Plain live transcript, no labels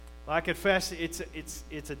I confess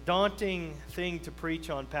it's a daunting thing to preach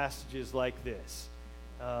on passages like this.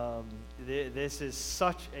 This is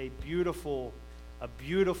such a beautiful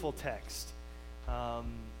text,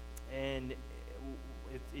 and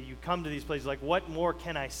you come to these places like, what more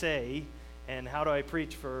can I say? And how do I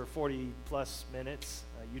preach for 40 plus minutes?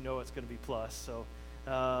 You know it's going to be plus. So,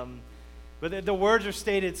 but the words are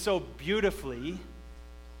stated so beautifully.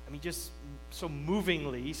 I mean, just so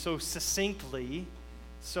movingly, so succinctly,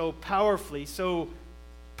 so powerfully, so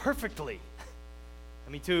perfectly.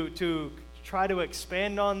 I mean, to try to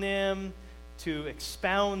expand on them, to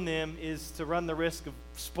expound them, is to run the risk of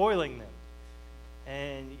spoiling them.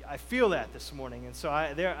 And I feel that this morning. And so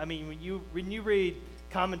when you read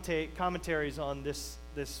commentaries on this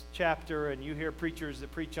chapter, and you hear preachers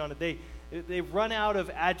that preach on it, they run out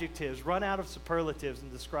of adjectives, run out of superlatives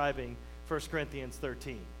in describing 1 Corinthians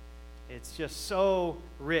 13. It's just so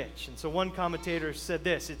rich. And so one commentator said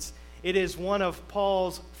this: it is one of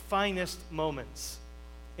Paul's finest moments.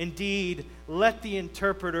 Indeed, let the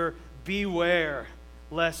interpreter beware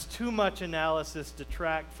lest too much analysis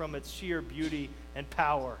detract from its sheer beauty and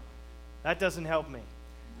power. That doesn't help me.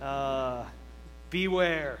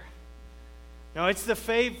 Beware. Now, it's the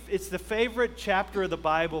favorite chapter of the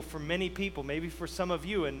Bible for many people, maybe for some of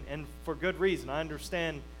you, and for good reason. I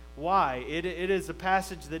understand why. It is a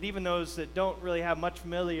passage that even those that don't really have much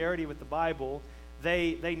familiarity with the Bible,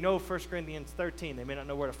 they know 1 Corinthians 13. They may not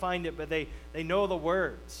know where to find it, but they know the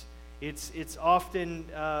words. It's often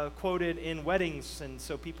quoted in weddings, and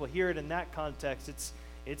so people hear it in that context.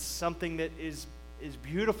 It's something that is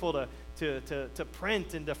beautiful to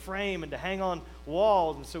print and to frame and to hang on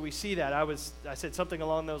walls, and so we see that. I said something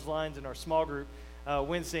along those lines in our small group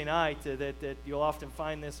Wednesday night, that you'll often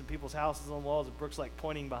find this in people's houses on walls. And Brooke's like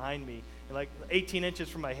pointing behind me, and like 18 inches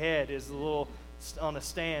from my head is a little on a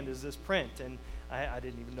stand is this print, and I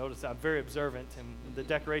didn't even notice that. I'm very observant in the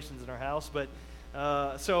decorations in our house, but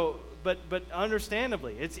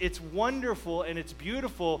understandably, it's wonderful and it's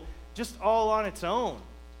beautiful just all on its own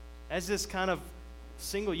as this kind of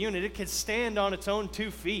single unit. It can stand on its own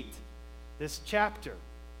 2 feet, this chapter.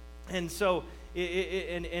 And so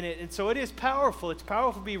so it is powerful. It's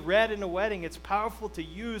powerful to be read in a wedding. It's powerful to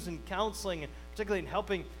use in counseling, and particularly in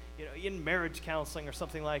helping, in marriage counseling or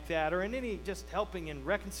something like that, or in any just helping in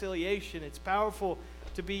reconciliation. It's powerful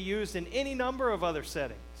to be used in any number of other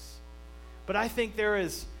settings. But I think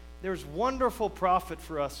there's wonderful profit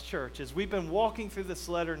for us, church, as we've been walking through this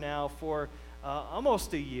letter now for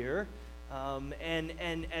almost a year,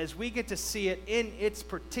 and as we get to see it in its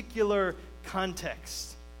particular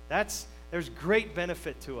context. There's great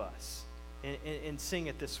benefit to us in seeing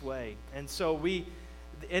it this way. And so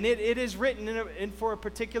it is written in for a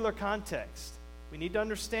particular context. We need to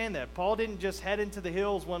understand that. Paul didn't just head into the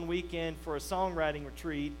hills one weekend for a songwriting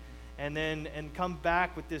retreat and come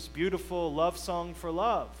back with this beautiful love song for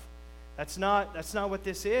love. That's not what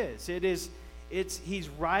this is. He's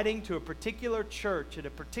writing to a particular church at a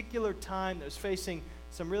particular time that was facing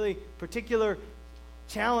some really particular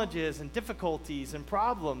challenges and difficulties and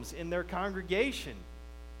problems in their congregation.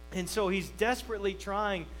 And so he's desperately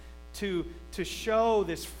trying to show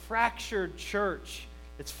this fractured church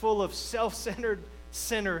that's full of self-centered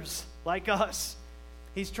sinners like us.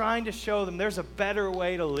 He's trying to show them there's a better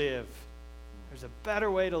way to live. There's a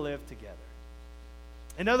better way to live together.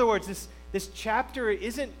 In other words, this chapter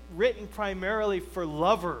isn't written primarily for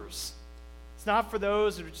lovers. It's not for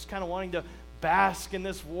those that are just kind of wanting to bask in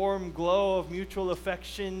this warm glow of mutual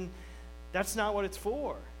affection. That's not what it's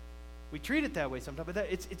for. We treat it that way sometimes, but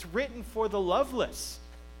it's written for the loveless.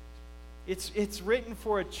 It's written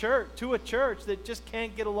for a church that just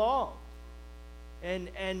can't get along.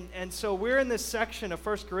 And so we're in this section of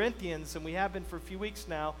 1 Corinthians, and we have been for a few weeks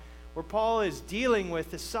now, where Paul is dealing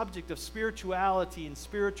with the subject of spirituality and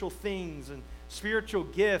spiritual things and spiritual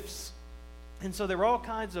gifts. And so there are all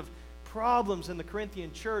kinds of problems in the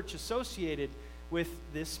Corinthian church associated with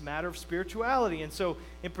this matter of spirituality. And so,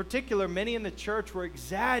 in particular, many in the church were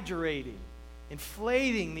exaggerating,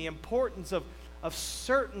 inflating the importance of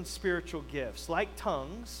certain spiritual gifts, like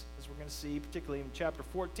tongues, as we're going to see, particularly in chapter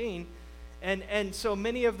 14. And so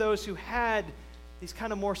many of those who had these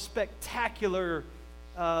kind of more spectacular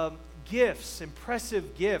gifts,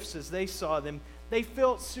 impressive gifts as they saw them, they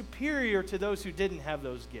felt superior to those who didn't have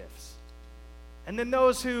those gifts. And then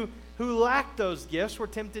those who lacked those gifts were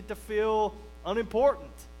tempted to feel unimportant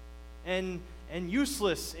and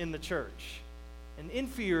useless in the church and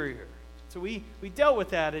inferior. So we dealt with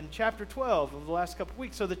that in chapter 12 of the last couple of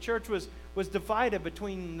weeks. So the church was divided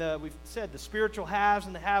between we've said the spiritual haves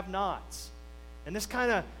and the have-nots. And this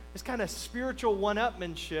kind of spiritual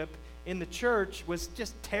one-upmanship in the church was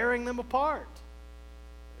just tearing them apart.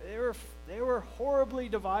 They were horribly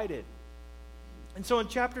divided. And so in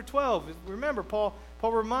chapter 12, remember, Paul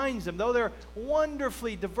reminds them, though they're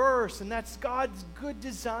wonderfully diverse, and that's God's good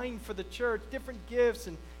design for the church, different gifts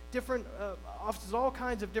and different offices, all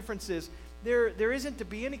kinds of differences, there isn't to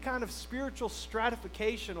be any kind of spiritual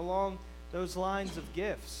stratification along those lines of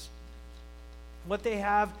gifts. What they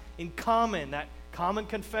have in common, that common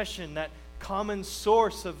confession, that common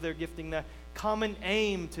source of their gifting, that common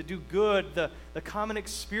aim to do good, the common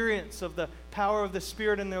experience of the power of the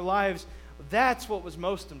Spirit in their lives, that's what was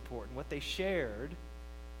most important, what they shared.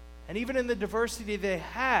 And even in the diversity they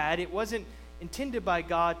had, it wasn't intended by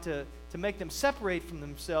God to make them separate from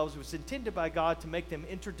themselves. It was intended by God to make them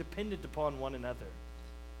interdependent upon one another.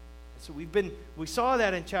 So we saw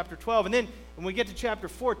that in chapter 12. And then when we get to chapter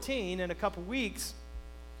 14 in a couple weeks,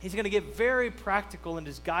 he's going to get very practical in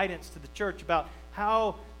his guidance to the church about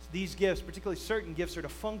how these gifts, particularly certain gifts, are to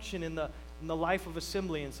function in the life of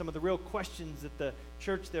assembly and some of the real questions that the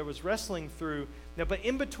church there was wrestling through. Now, but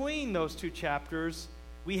in between those two chapters,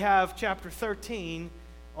 we have chapter 13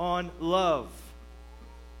 on love.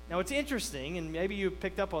 Now, it's interesting, and maybe you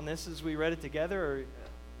picked up on this as we read it together, or if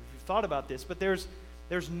you've thought about this, but there's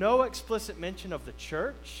no explicit mention of the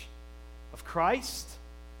church, of Christ,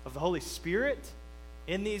 of the Holy Spirit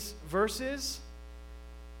in these verses.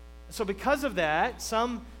 So because of that,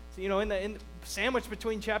 some, in the sandwich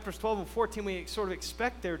between chapters 12 and 14, we sort of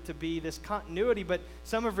expect there to be this continuity, but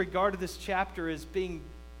some have regarded this chapter as being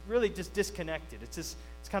really just disconnected. It's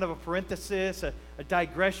kind of a parenthesis, a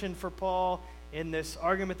digression for Paul in this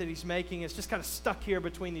argument that he's making. It's just kind of stuck here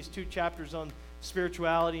between these two chapters on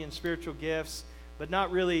spirituality and spiritual gifts, but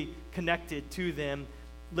not really connected to them.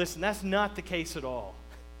 Listen, that's not the case at all.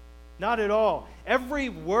 Not at all. Every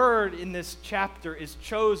word in this chapter is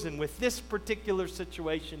chosen with this particular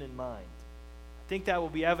situation in mind. I think that will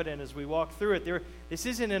be evident as we walk through it. This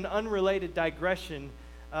isn't an unrelated digression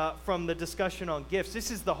from the discussion on gifts.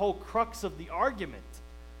 This is the whole crux of the argument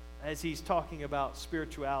as he's talking about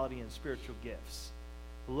spirituality and spiritual gifts.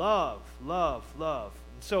 Love, love, love.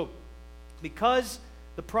 And so, because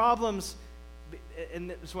the problems,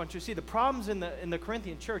 and this is what you see, the problems in the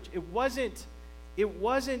Corinthian church, it wasn't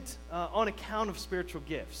on account of spiritual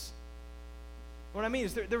gifts. What I mean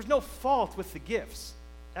is there was no fault with the gifts.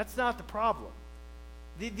 That's not the problem.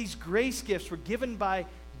 These grace gifts were given by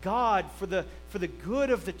God for the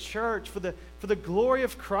good of the church, for the glory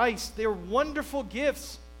of Christ. They're wonderful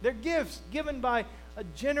gifts. They're gifts given by a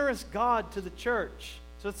generous God to the church.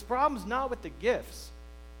 So the problem's not with the gifts.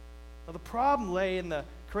 Now, the problem lay in the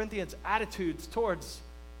Corinthians' attitudes towards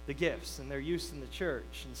the gifts and their use in the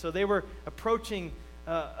church. And so they were approaching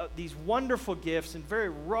these wonderful gifts in very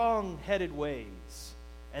wrong-headed ways.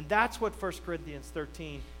 And that's what 1 Corinthians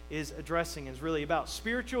 13 is addressing, is really about.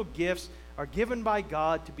 Spiritual gifts are given by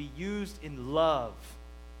God to be used in love.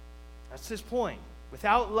 That's his point.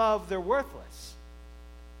 Without love, they're worthless.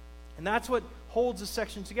 And that's what holds this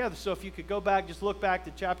section together. So if you could go back, just look back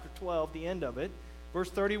to chapter 12, the end of it, verse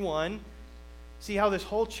 31. See how this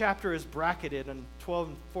whole chapter is bracketed in 12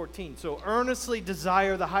 and 14. So earnestly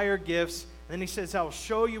desire the higher gifts. And then he says, I will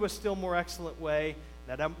show you a still more excellent way.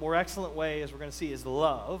 That more excellent way, as we're going to see, is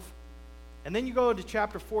love. And then you go to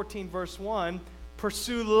chapter 14, verse 1.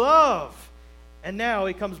 Pursue love. And now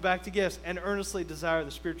he comes back to gifts and earnestly desire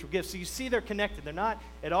the spiritual gifts. So you see they're connected. They're not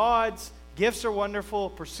at odds. Gifts are wonderful.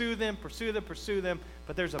 Pursue them, pursue them, pursue them.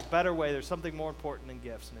 But there's a better way. There's something more important than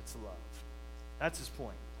gifts, and it's love. That's his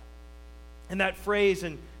point. And that phrase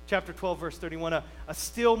in chapter 12, verse 31, a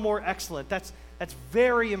still more excellent, that's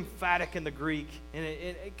very emphatic in the Greek, and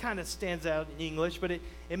it kind of stands out in English, but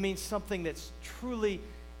it means something that's truly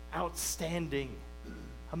outstanding,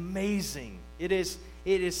 amazing. It is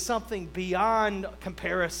something beyond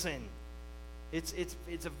comparison. It's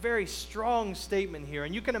a very strong statement here,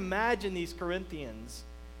 and you can imagine these Corinthians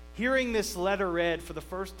hearing this letter read for the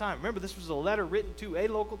first time. Remember, this was a letter written to a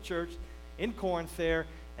local church in Corinth there,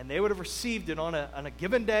 and they would have received it on a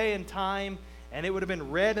given day and time, and it would have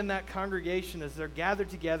been read in that congregation as they're gathered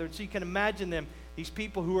together. And so you can imagine them, these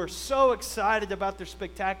people who are so excited about their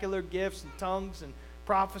spectacular gifts and tongues and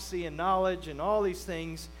prophecy and knowledge and all these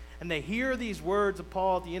things, and they hear these words of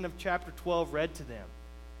Paul at the end of chapter 12 read to them.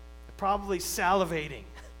 They're probably salivating.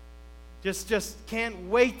 Just can't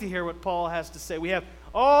wait to hear what Paul has to say. We have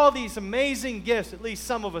all these amazing gifts, at least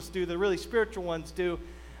some of us do, the really spiritual ones do.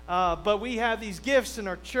 But we have these gifts in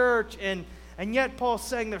our church, and yet Paul's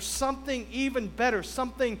saying there's something even better,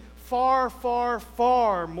 something far, far,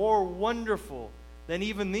 far more wonderful than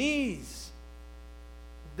even these.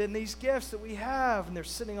 than these gifts that we have. And they're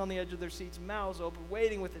sitting on the edge of their seats, mouths open,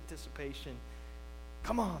 waiting with anticipation.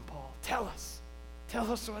 Come on, Paul, tell us.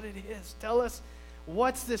 Tell us what it is. Tell us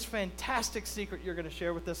what's this fantastic secret you're going to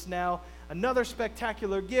share with us now. Another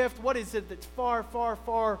spectacular gift. What is it that's far, far,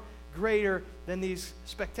 far greater than these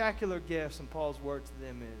spectacular gifts? And Paul's word to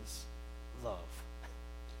them is love.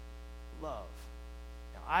 Love.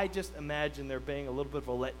 Now, I just imagine there being a little bit of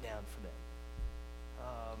a letdown for them.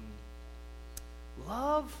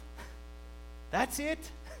 Love? That's it?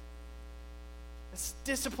 It's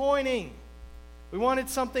disappointing. We wanted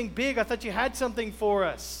something big. I thought you had something for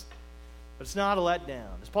us. But it's not a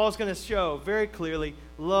letdown. As Paul's going to show very clearly,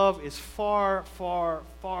 love is far, far,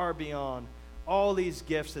 far beyond all these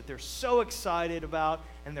gifts that they're so excited about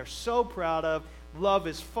and they're so proud of. Love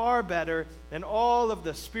is far better than all of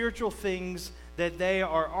the spiritual things that they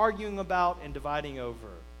are arguing about and dividing over.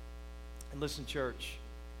 And listen, church,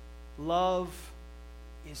 love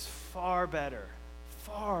is far better,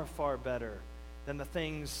 far, far better than the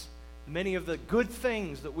things, many of the good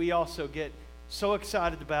things that we also get so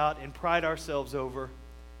excited about and pride ourselves over.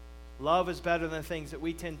 Love is better than things that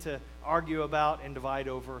we tend to argue about and divide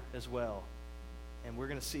over as well. And we're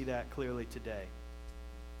going to see that clearly today.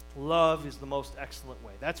 Love is the most excellent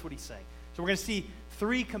way. That's what he's saying. So we're going to see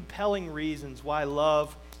three compelling reasons why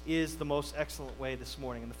love is the most excellent way this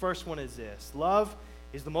morning. And the first one is this. Love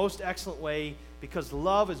is the most excellent way because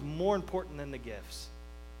love is more important than the gifts.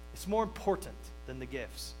 It's more important than the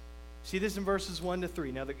gifts. See this in verses 1 to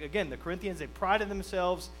 3. Now, again, the Corinthians, they prided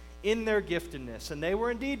themselves in their giftedness, and they were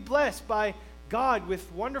indeed blessed by God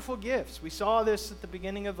with wonderful gifts. We saw this at the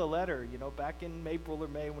beginning of the letter, back in April or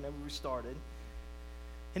May, whenever we started.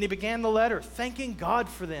 And he began the letter thanking God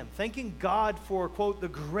for them, thanking God for, quote, the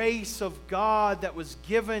grace of God that was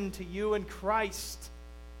given to you in Christ.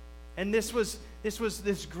 And this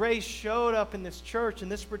grace showed up in this church in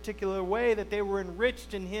this particular way, that they were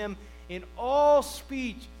enriched in him in all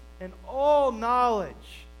speech and all knowledge.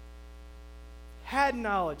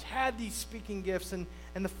 Had these speaking gifts, and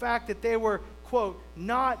the fact that they were, quote,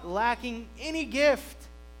 not lacking any gift.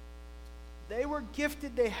 They were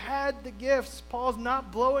gifted. They had the gifts. Paul's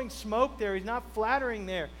not blowing smoke there. He's not flattering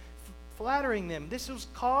them. This was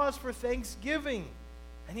cause for thanksgiving.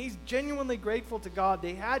 And he's genuinely grateful to God.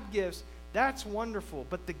 They had gifts. That's wonderful.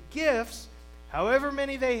 But the gifts, however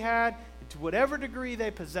many they had, to whatever degree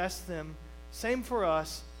they possessed them, same for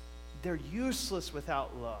us, they're useless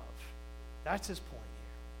without love. That's his point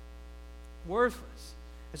here. Worthless.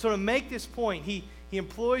 And so to make this point, he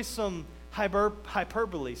employs some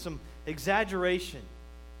hyperbole, some exaggeration.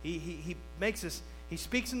 He makes this, he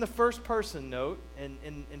speaks in the first person note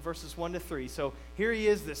in verses 1 to 3. So here he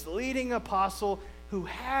is, this leading apostle who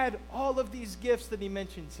had all of these gifts that he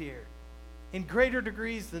mentions here in greater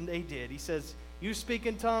degrees than they did. He says, you speak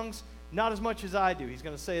in tongues, not as much as I do. He's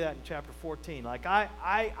going to say that in chapter 14. Like, I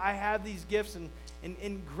have these gifts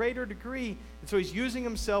in greater degree. And so he's using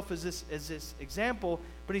himself as this example,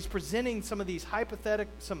 but he's presenting some of these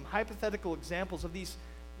hypothetical examples of these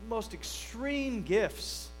most extreme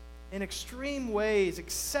gifts in extreme ways,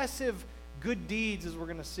 excessive good deeds, as we're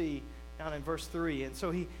going to see down in verse 3. And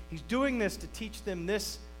so he's doing this to teach them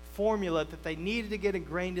this formula that they needed to get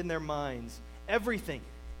ingrained in their minds. Everything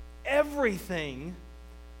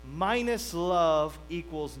minus love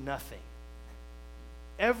equals nothing.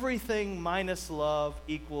 Everything minus love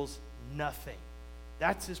equals nothing.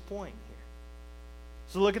 That's his point here.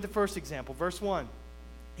 So look at the first example, verse 1.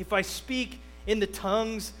 If I speak in the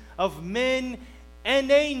tongues of men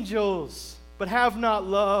and angels, but have not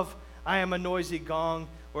love, I am a noisy gong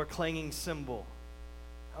or a clanging cymbal.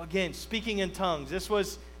 Again, speaking in tongues. This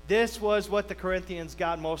was what the Corinthians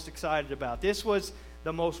got most excited about. This was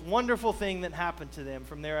the most wonderful thing that happened to them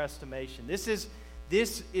from their estimation. This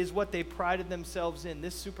is what they prided themselves in,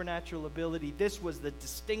 this supernatural ability. This was the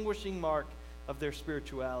distinguishing mark of their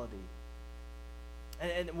spirituality.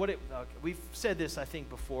 And we've said this, I think,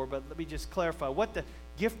 before, but let me just clarify. What the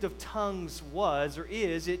gift of tongues was or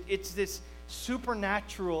is, it's this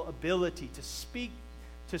supernatural ability to speak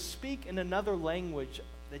in another language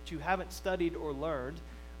that you haven't studied or learned,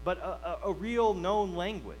 but a real known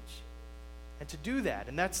language. And to do that,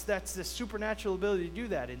 and that's the supernatural ability to do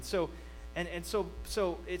that. And so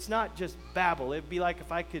it's not just babble. It'd be like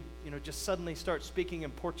if I could, just suddenly start speaking in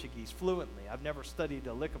Portuguese fluently. I've never studied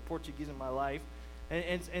a lick of Portuguese in my life,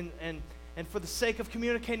 and for the sake of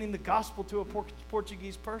communicating the gospel to a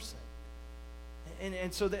Portuguese person.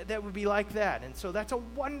 And so that would be like that. And so that's a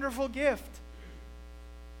wonderful gift.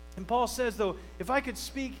 And Paul says, though, if I could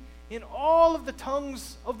speak in all of the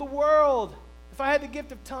tongues of the world, If I had the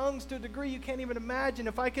gift of tongues to a degree you can't even imagine,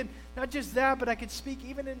 if I could, not just that, but I could speak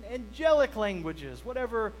even in angelic languages,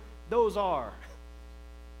 whatever those are.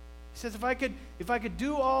 He says, if I could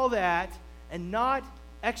do all that and not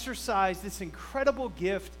exercise this incredible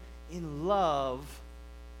gift in love,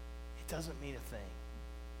 it doesn't mean a thing.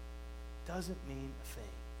 It doesn't mean a thing.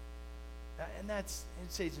 And that's,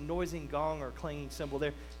 it says noising gong or clanging cymbal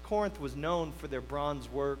there. Corinth was known for their bronze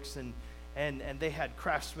works, and they had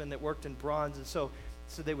craftsmen that worked in bronze, and so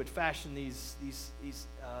they would fashion these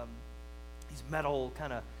metal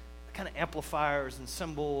kind of amplifiers and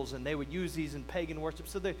cymbals, and they would use these in pagan worship.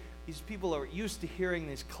 So these people are used to hearing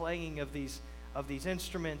this clanging of these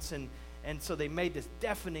instruments, and so they made this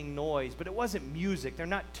deafening noise, but it wasn't music. They're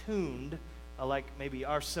not tuned like maybe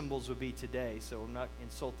our cymbals would be today. So I'm not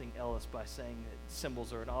insulting Ellis by saying that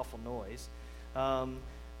cymbals are an awful noise.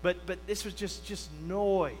 But this was just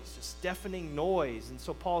noise, just deafening noise. And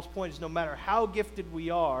so Paul's point is, no matter how gifted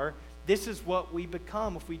we are, this is what we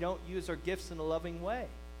become if we don't use our gifts in a loving way.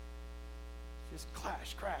 Just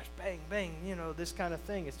clash, crash, bang, bang, this kind of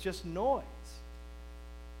thing. It's just noise.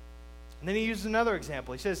 And then he uses another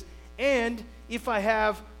example. He says, and if I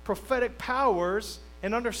have prophetic powers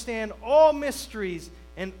and understand all mysteries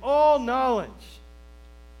and all knowledge.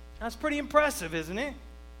 That's pretty impressive, isn't it?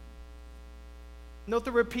 Note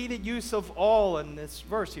the repeated use of all in this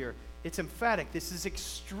verse here. It's emphatic. This is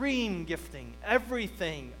extreme gifting.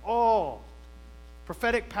 Everything, all.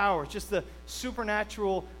 Prophetic powers, just the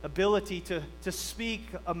supernatural ability to speak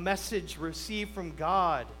a message received from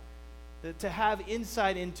God, to have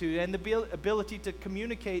insight into, and the ability to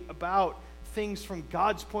communicate about things from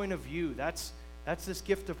God's point of view. That's this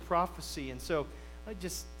gift of prophecy. And so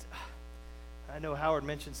I know Howard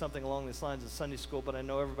mentioned something along these lines in Sunday school, but I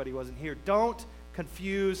know everybody wasn't here. Don't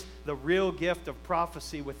confuse the real gift of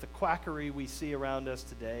prophecy with the quackery we see around us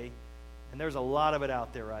today. And there's a lot of it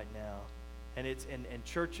out there right now. And and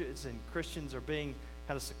churches and Christians are being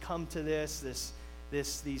kind of succumb to this.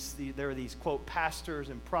 There are these, quote, pastors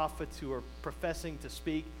and prophets who are professing to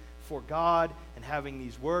speak for God and having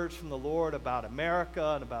these words from the Lord about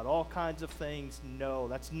America and about all kinds of things. No,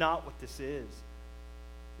 that's not what this is.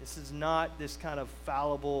 This is not this kind of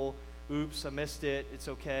fallible, oops, I missed it, it's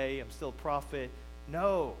okay, I'm still a prophet.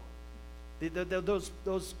 No. Those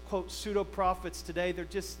quote, pseudo-prophets today, they're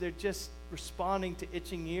just responding to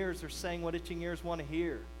itching ears. They're saying what itching ears want to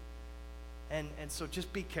hear. And so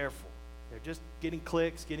just be careful. They're just getting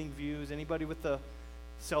clicks, getting views. Anybody with a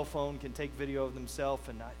cell phone can take video of themselves,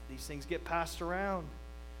 and these things get passed around.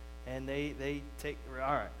 And they take,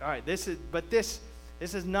 all right, this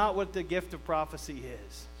is not what the gift of prophecy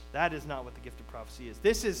is. That is not what the gift of prophecy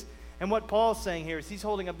is. And what Paul's saying here is he's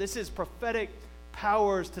holding up, this is prophetic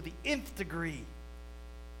powers to the nth degree.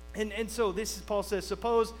 And so Paul says,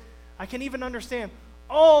 suppose I can even understand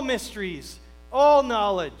all mysteries, all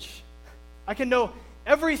knowledge. I can know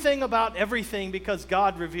everything about everything because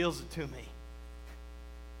God reveals it to me.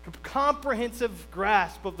 Comprehensive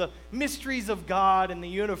grasp of the mysteries of God and the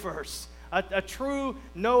universe. A true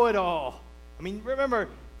know-it-all. I mean, remember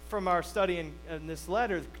from our study in this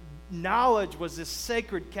letter, knowledge was this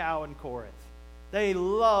sacred cow in Corinth. They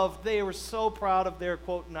were so proud of their,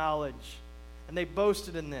 quote, knowledge. And they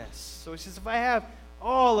boasted in this. So he says, if I have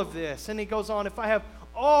all of this, and he goes on, if I have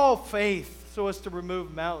all faith so as to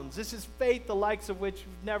remove mountains. This is faith the likes of which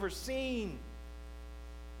we've never seen.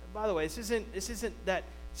 And by the way, this isn't that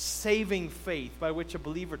saving faith by which a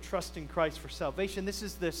believer trusts in Christ for salvation. This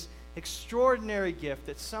is this extraordinary gift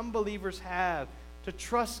that some believers have to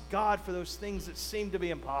trust God for those things that seem to be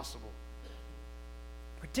impossible.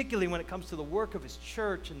 Particularly when it comes to the work of his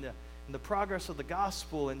church and the progress of the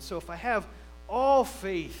gospel. And so if I have all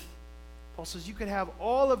faith, Paul says you could have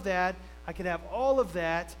all of that, I could have all of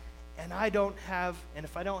that, and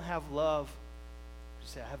if I don't have love, you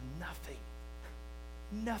say I have nothing.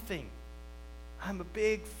 Nothing. I'm a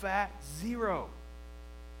big fat zero.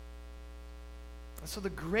 And so the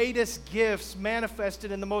greatest gifts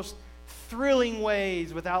manifested in the most thrilling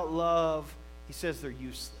ways without love, he says they're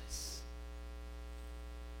useless.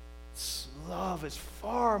 Love is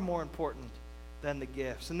far more important than the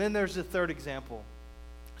gifts. And then there's the third example.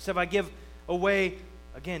 So if I give away,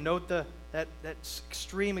 again, note that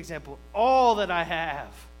extreme example, all that I have.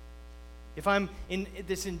 If I'm in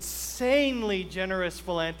this insanely generous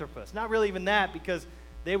philanthropist, not really even that, because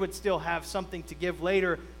they would still have something to give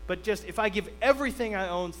later, but just if I give everything I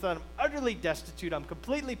own so that I'm utterly destitute, I'm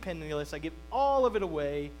completely penniless, I give all of it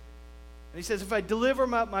away. And he says, if I deliver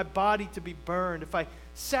my body to be burned, if I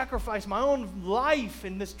sacrifice my own life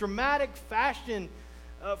in this dramatic fashion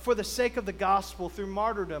for the sake of the gospel through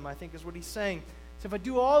martyrdom, I think is what he's saying. So if I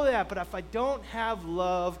do all that, but if I don't have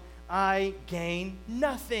love, I gain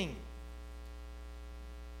nothing.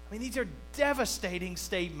 I mean, these are devastating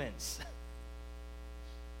statements.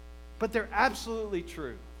 But they're absolutely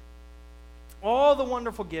true. All the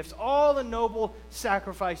wonderful gifts, all the noble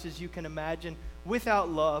sacrifices you can imagine without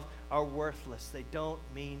love are worthless. They don't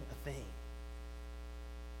mean a thing.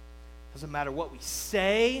 Doesn't matter what we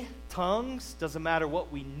say, tongues, doesn't matter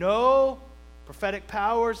what we know, prophetic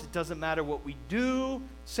powers, it doesn't matter what we do,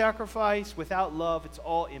 sacrifice. Without love, it's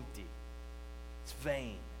all empty. It's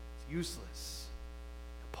vain. It's useless.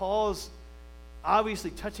 Paul's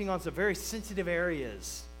obviously touching on some very sensitive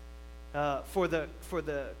areas for the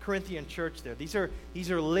Corinthian church there. These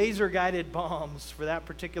are laser-guided bombs for that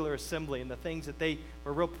particular assembly and the things that they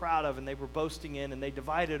were real proud of and they were boasting in and they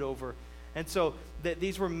divided over. And so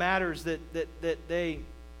these were matters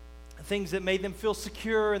things that made them feel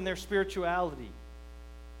secure in their spirituality,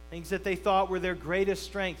 things that they thought were their greatest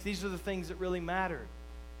strength. These are the things that really mattered.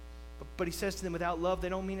 But he says to them, without love, they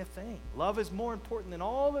don't mean a thing. Love is more important than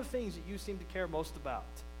all the things that you seem to care most about.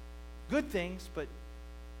 Good things, but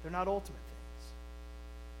they're not ultimate things.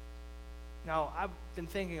 Now, I've been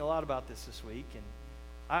thinking a lot about this week, and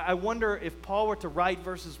I wonder if Paul were to write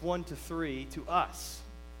verses 1 to 3 to us,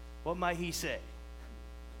 what might he say?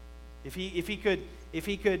 If he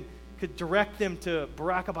could direct them to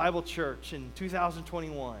Baraka Bible Church in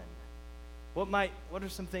 2021, what are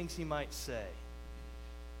some things he might say?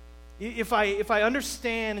 If I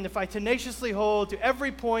understand and if I tenaciously hold to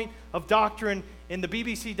every point of doctrine in the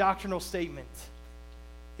BBC doctrinal statement,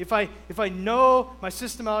 if I know my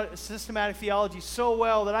systematic theology so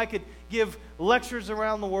well that I could give lectures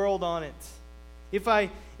around the world on it, if I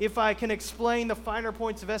can explain the finer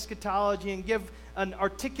points of eschatology and give an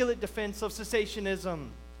articulate defense of cessationism,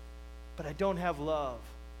 but I don't have love,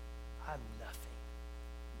 I'm nothing.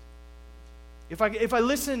 If I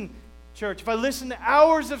listen, church, if I listen to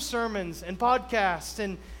hours of sermons and podcasts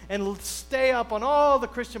and stay up on all the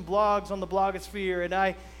Christian blogs on the blogosphere,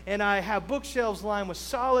 and I have bookshelves lined with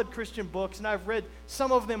solid Christian books, and I've read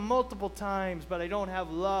some of them multiple times, but I don't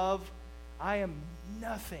have love, I am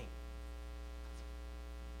nothing.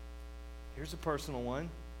 Here's a personal one.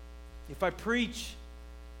 If I preach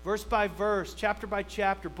verse by verse, chapter by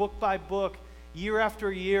chapter, book by book, year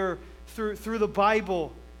after year through the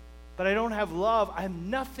Bible, but I don't have love, I'm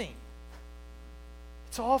nothing.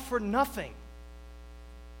 It's all for nothing.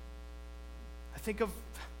 I think of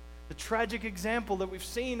the tragic example that we've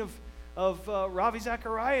seen of Ravi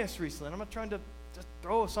Zacharias recently. I'm not trying to just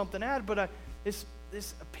throw something at it, but this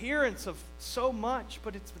appearance of so much,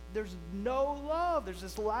 but there's no love. There's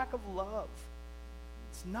this lack of love.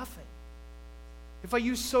 It's nothing. If I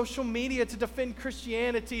use social media to defend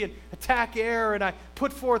Christianity and attack error, and I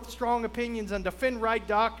put forth strong opinions and defend right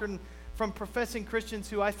doctrine from professing Christians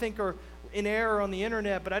who I think are in error on the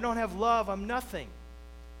internet, but I don't have love, I'm nothing.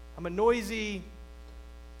 I'm a noisy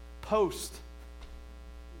post,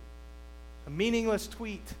 a meaningless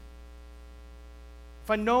tweet.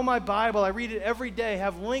 If I know my Bible, I read it every day,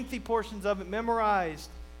 have lengthy portions of it memorized,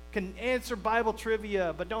 can answer Bible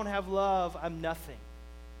trivia, but don't have love, I'm nothing.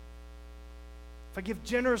 If I give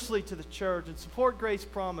generously to the church and support Grace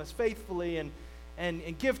Promise faithfully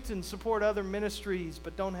and gift and support other ministries,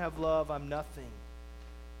 but don't have love, I'm nothing.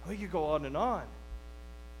 We could go on and on.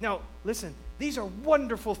 Now, listen, these are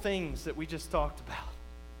wonderful things that we just talked about.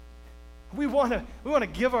 We want to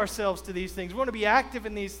give ourselves to these things. We want to be active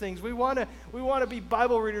in these things. We want to be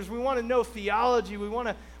Bible readers. We want to know theology. We want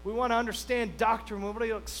to understand doctrine. We want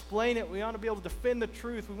to explain it. We want to be able to defend the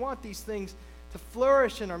truth. We want these things to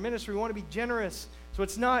flourish in our ministry. We want to be generous. So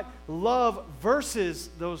it's not love versus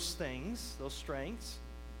those things, those strengths.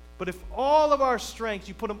 But if all of our strengths,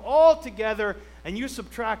 you put them all together and you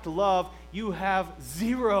subtract love, you have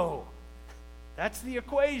zero. That's the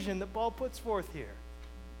equation that Paul puts forth here.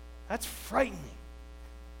 That's frightening.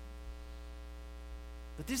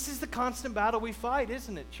 But this is the constant battle we fight,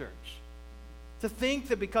 isn't it, church? To think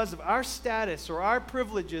that because of our status or our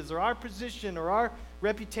privileges or our position or our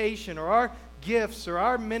reputation or our gifts or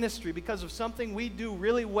our ministry, because of something we do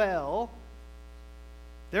really well,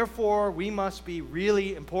 therefore we must be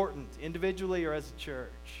really important individually or as a church.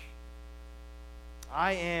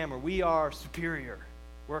 I am or we are superior.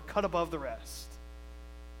 We're cut above the rest.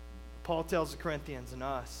 Paul tells the Corinthians and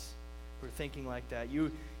us, we're thinking like that.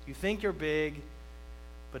 You think you're big,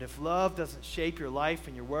 but if love doesn't shape your life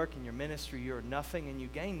and your work and your ministry, you're nothing and you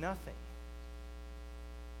gain nothing.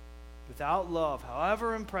 Without love,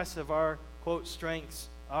 however impressive our, quote, strengths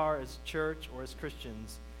are as a church or as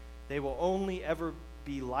Christians, they will only ever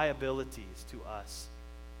be liabilities to us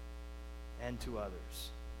and to others.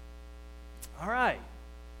 All right.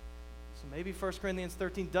 So maybe 1 Corinthians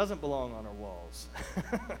 13 doesn't belong on our walls.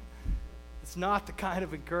 It's not the kind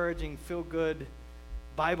of encouraging, feel-good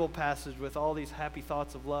Bible passage with all these happy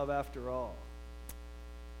thoughts of love after all.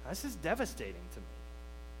 This is devastating to me,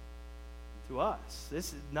 to us.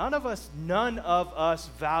 None of us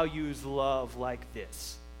values love like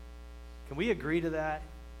this. Can we agree to that?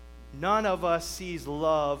 None of us sees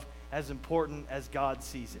love as important as God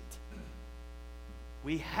sees it.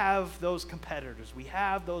 We have those competitors. We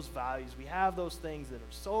have those values. We have those things that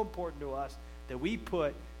are so important to us that we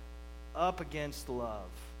put up against love.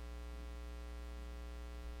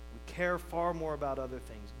 We care far more about other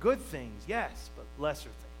things. Good things, yes, but lesser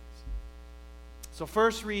things. So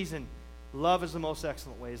first reason, love is the most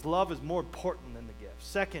excellent way, is love is more important than the gifts.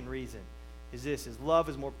 Second reason is this, is love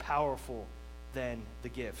is more powerful than the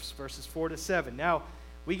gifts. Verses 4 to 7. Now,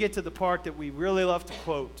 we get to the part that we really love to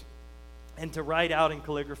quote and to write out in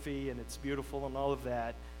calligraphy, and it's beautiful and all of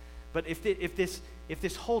that. But if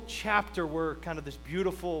this whole chapter were kind of this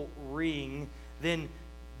beautiful ring, then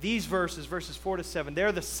these verses 4 to 7,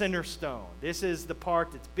 they're the center stone. This is the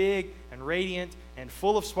part that's big and radiant and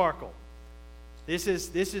full of sparkle. This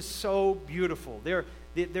is so beautiful.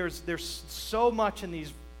 There's so much in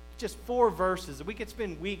these just 4 verses that we could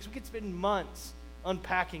spend weeks, we could spend months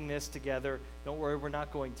unpacking this together. Don't worry, we're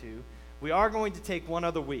not going to. We are going to take one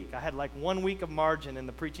other week. I had like 1 week of margin in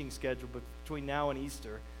the preaching schedule between now and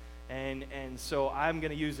Easter. And so I'm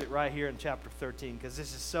going to use it right here in chapter 13 because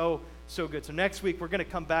this is so good. So next week we're going to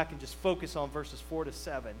come back and just focus on verses 4 to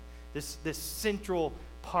 7, this central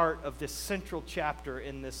part of this central chapter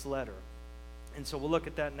in this letter. And so we'll look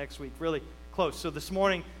at that next week really close. So this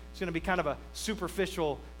morning it's going to be kind of a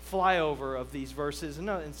superficial flyover of these verses, and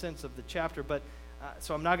not in the sense of the chapter, but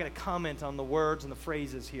so I'm not going to comment on the words and the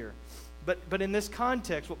phrases here. But in this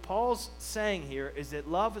context, what Paul's saying here is that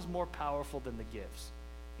love is more powerful than the gifts.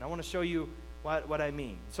 And I want to show you what I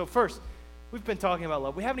mean. So first, we've been talking about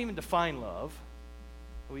love. We haven't even defined love.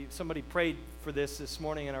 Somebody prayed for this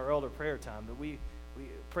morning in our elder prayer time, that we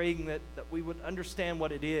praying that we would understand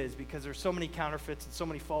what it is, because there's so many counterfeits and so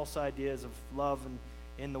many false ideas of love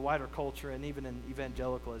in the wider culture and even in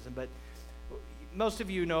evangelicalism. But most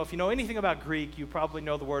of you know, if you know anything about Greek, you probably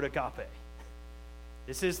know the word agape.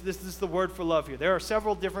 This is the word for love here. There are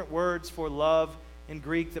several different words for love in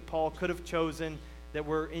Greek that Paul could have chosen that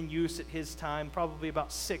were in use at his time, probably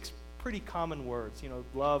about 6 pretty common words. You know,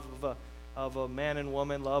 love of a man and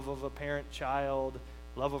woman, love of a parent-child,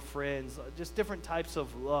 love of friends, just different types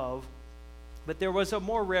of love. But there was a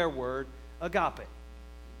more rare word, agape.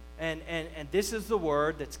 And this is the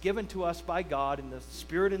word that's given to us by God in the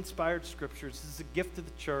Spirit-inspired Scriptures. This is a gift to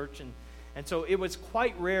the church. And so it was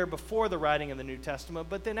quite rare before the writing of the New Testament,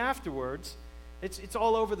 but then afterwards, it's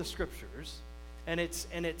all over the Scriptures, and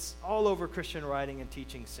it's all over Christian writing and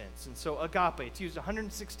teaching since. And so agape, it's used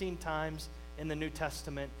 116 times in the New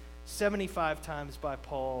Testament, 75 times by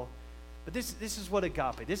Paul. But this is what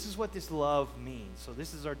agape, this is what this love means. So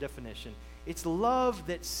this is our definition. It's love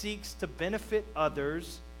that seeks to benefit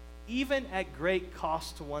others, even at great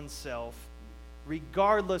cost to oneself,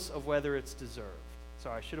 regardless of whether it's deserved.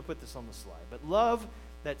 Sorry, I should have put this on the slide. But love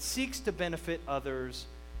that seeks to benefit others,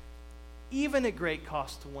 even at great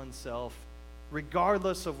cost to oneself,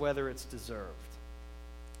 regardless of whether it's deserved.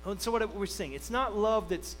 And so what we're saying, it's not love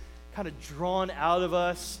that's kind of drawn out of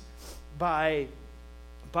us by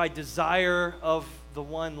desire of the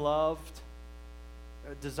one loved,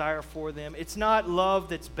 a desire for them. It's not love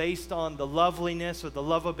that's based on the loveliness or the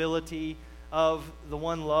lovability of the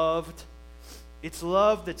one loved. It's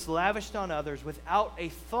love that's lavished on others without a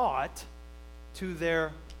thought to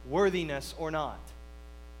their worthiness or not.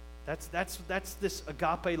 That's this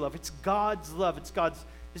agape love. It's God's love.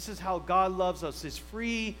 This is how God loves us. This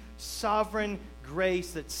free, sovereign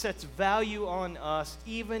grace that sets value on us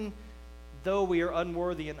even though we are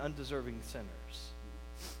unworthy and undeserving sinners.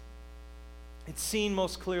 It's seen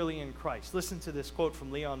most clearly in Christ. Listen to this quote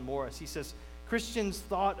from Leon Morris. He says, Christians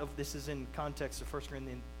thought of, this is in context of 1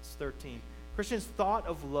 Corinthians 13, Christians thought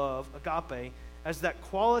of love, agape, as that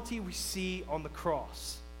quality we see on the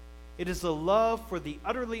cross. It is a love for the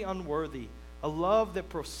utterly unworthy, a love that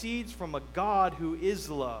proceeds from a God who is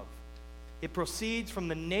love. It proceeds from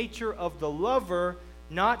the nature of the lover,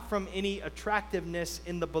 not from any attractiveness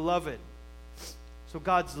in the beloved. So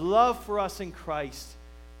God's love for us in Christ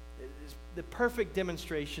is the perfect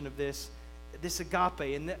demonstration of this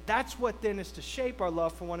agape. And that's what then is to shape our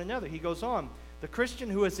love for one another. He goes on, the Christian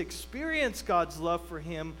who has experienced God's love for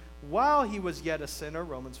him while he was yet a sinner,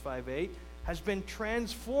 Romans 5:8, has been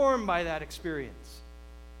transformed by that experience.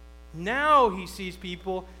 Now he sees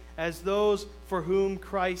people as those for whom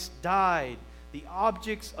Christ died, the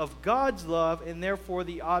objects of God's love, and therefore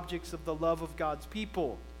the objects of the love of God's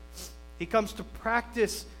people. He comes to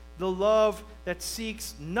practice the love that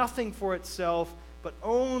seeks nothing for itself, but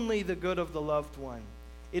only the good of the loved one.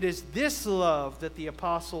 It is this love that the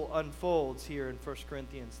apostle unfolds here in 1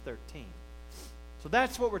 Corinthians 13. So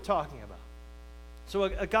that's what we're talking about. So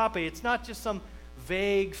agape, it's not just some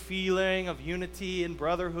vague feeling of unity and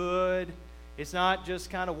brotherhood. It's not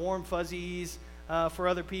just kind of warm fuzzies for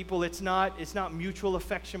other people. It's not mutual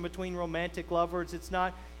affection between romantic lovers. It's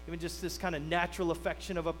not even just this kind of natural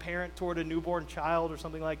affection of a parent toward a newborn child or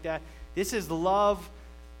something like that. This is love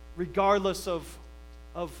regardless of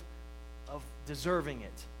deserving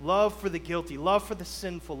it. Love for the guilty, love for the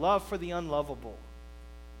sinful, love for the unlovable.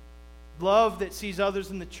 Love that sees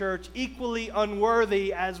others in the church equally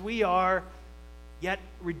unworthy as we are, yet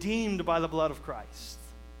redeemed by the blood of Christ.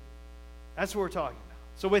 That's what we're talking about.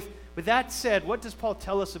 So with that said, what does Paul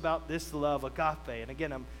tell us about this love, agape? And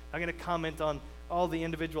again, I'm not going to comment on all the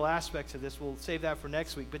individual aspects of this. We'll save that for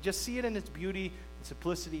next week. But just see it in its beauty and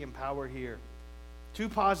simplicity and power here. Two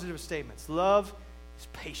positive statements. Love is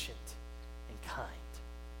patient and kind.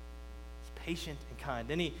 It's patient and kind.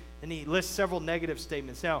 Then he lists several negative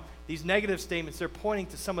statements. Now, these negative statements, they're pointing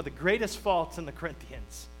to some of the greatest faults in the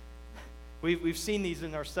Corinthians. We've seen these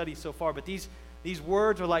in our study so far, but these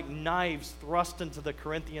words are like knives thrust into the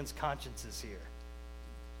Corinthians' consciences here.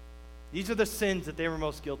 These are the sins that they were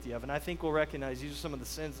most guilty of, and I think we'll recognize these are some of the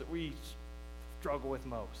sins that we struggle with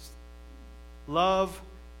most. Love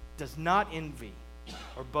does not envy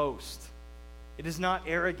or boast. It is not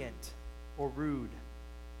arrogant or rude.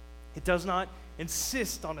 It does not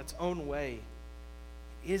insist on its own way.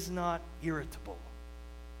 It is not irritable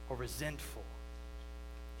or resentful.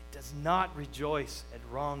 It does not rejoice at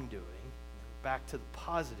wrongdoing. Back to the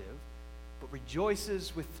positive, but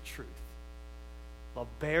rejoices with the truth. Love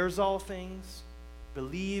bears all things,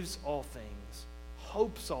 believes all things,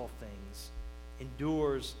 hopes all things,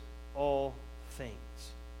 endures all things.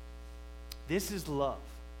 This is love.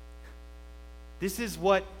 This is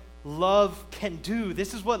what love can do.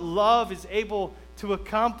 This is what love is able to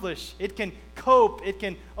accomplish. It can cope, it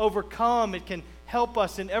can overcome, it can help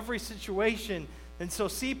us in every situation. And so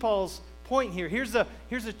see Paul's point here. Here's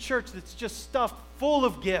a church that's just stuffed full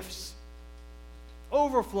of gifts,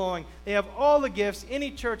 overflowing. They have all the gifts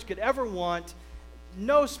any church could ever want.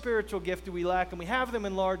 No spiritual gift do we lack, and we have them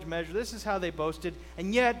in large measure. This is how they boasted,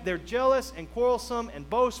 and yet they're jealous and quarrelsome and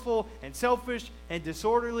boastful and selfish and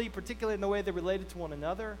disorderly, particularly in the way they related to one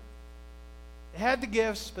another. They had the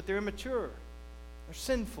gifts, but they're immature. They're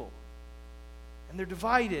sinful. And they're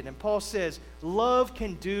divided. And Paul says, love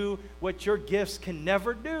can do what your gifts can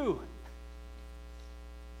never do.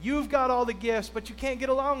 You've got all the gifts, but you can't get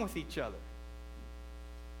along with each other.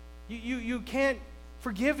 You can't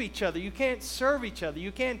forgive each other. You can't serve each other.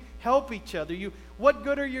 You can't help each other. What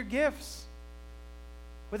good are your gifts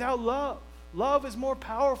without love? Love is more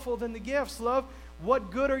powerful than the gifts. What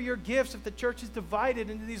good are your gifts if the church is divided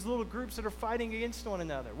into these little groups that are fighting against one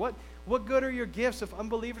another? What good are your gifts if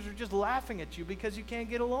unbelievers are just laughing at you because you can't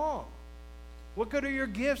get along? What good are your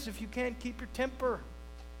gifts if you can't keep your temper?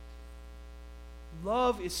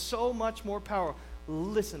 Love is so much more powerful.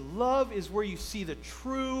 Listen, love is where you see the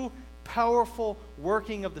true, powerful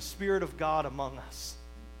working of the Spirit of God among us.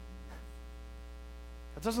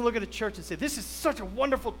 God doesn't look at a church and say, this is such a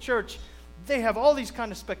wonderful church. They have all these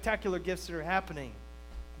kind of spectacular gifts that are happening.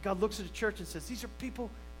 God looks at a church and says, these are people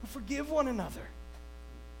who forgive one another.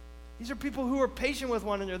 These are people who are patient with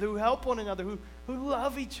one another, who help one another, who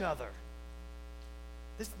love each other.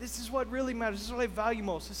 This is what really matters. This is what I value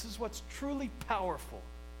most. This is what's truly powerful.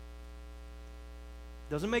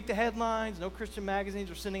 Doesn't make the headlines. No Christian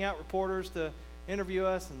magazines are sending out reporters to interview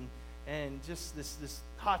us and just this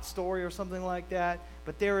hot story or something like that.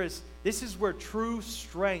 But this is where true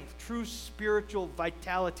strength, true spiritual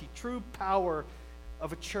vitality, true power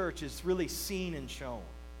of a church is really seen and shown.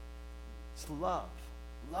 It's love.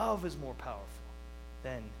 Love is more powerful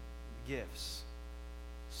than gifts.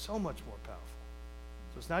 So much more powerful.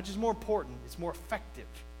 So it's not just more important, it's more effective.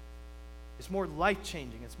 It's more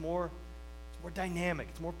life-changing. It's more dynamic.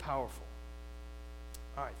 It's more powerful.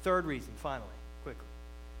 All right, third reason, finally, quickly.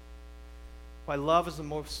 Why love is the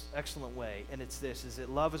most excellent way, and it's this, is that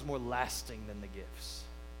love is more lasting than the gifts.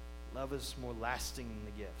 Love is more lasting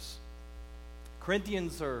than the gifts.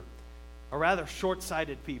 Corinthians are rather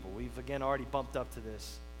short-sighted people. We've, again, already bumped up to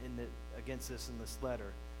this against this in this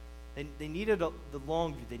letter. They needed the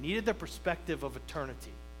long view. They needed the perspective of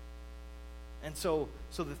eternity. And so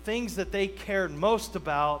the things that they cared most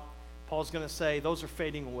about, Paul's going to say, those are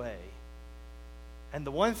fading away. And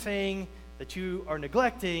the one thing that you are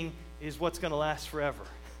neglecting is what's going to last forever.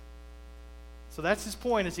 So that's his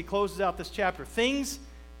point as he closes out this chapter. Things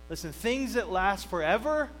that last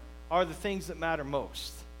forever are the things that matter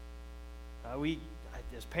most.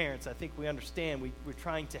 As parents, I think we understand. We're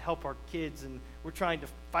trying to help our kids, and we're trying to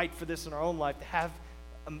fight for this in our own life, to have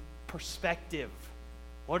a perspective.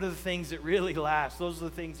 What are the things that really last? Those are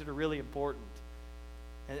the things that are really important.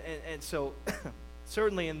 And so,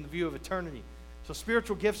 certainly in the view of eternity. So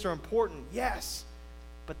spiritual gifts are important, yes,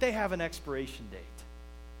 but they have an expiration date.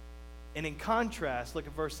 And in contrast, look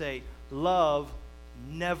at verse 8, love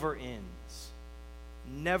never ends.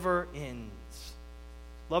 Never ends.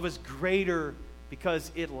 Love is greater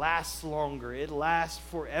because it lasts longer. It lasts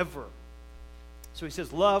forever. So he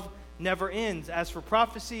says, love never ends. As for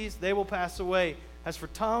prophecies, they will pass away. As for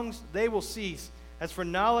tongues, they will cease. As for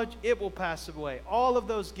knowledge, it will pass away. All of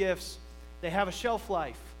those gifts, they have a shelf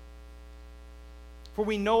life. For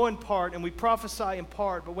we know in part and we prophesy in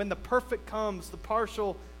part, but when the perfect comes, the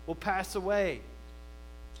partial will pass away.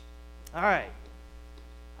 All right.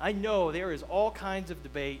 I know there is all kinds of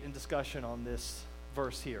debate and discussion on this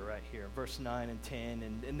verse here, right here, verse 9 and 10,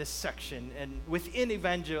 and in this section, and within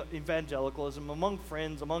evangelicalism, among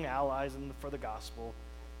friends, among allies, and for the gospel.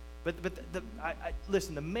 But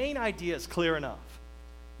listen, the main idea is clear enough.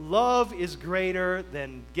 Love is greater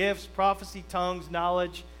than gifts, prophecy, tongues,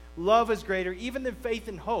 knowledge. Love is greater even than faith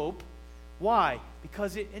and hope. Why?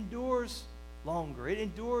 Because it endures longer. It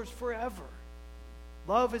endures forever.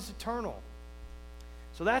 Love is eternal.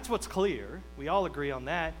 So that's what's clear. We all agree on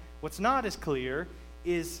that. What's not as clear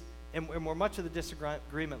is, and where much of the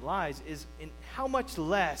disagreement lies, is in how much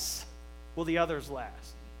less will the others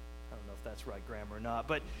last. I don't know if that's right grammar or not,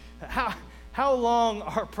 but how long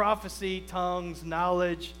are prophecy, tongues,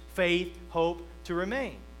 knowledge, faith, hope to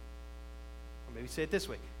remain? Or maybe say it this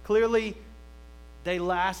way. Clearly, they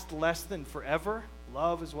last less than forever.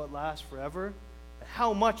 Love is what lasts forever. But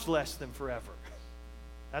how much less than forever?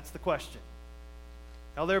 That's the question.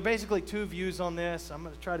 Now, there are basically two views on this. I'm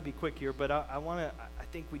going to try to be quick here, but I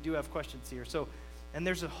think we do have questions here. So, and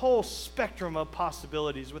there's a whole spectrum of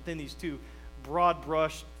possibilities within these two broad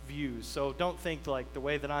brush views. So don't think like the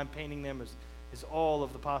way that I'm painting them is all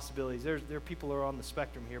of the possibilities. There are people who are on the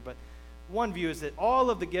spectrum here, but one view is that all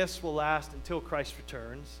of the gifts will last until Christ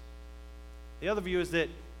returns. The other view is that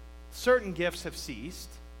certain gifts have ceased,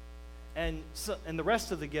 and the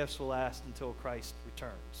rest of the gifts will last until Christ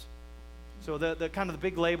returns. So the kind of the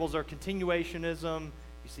big labels are continuationism,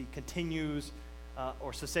 you see continues,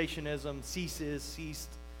 or cessationism, ceased.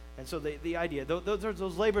 And so the idea,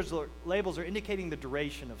 those labels are indicating the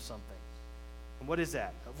duration of something. And what is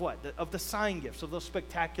that? Of what? Of the sign gifts, of those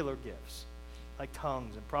spectacular gifts, like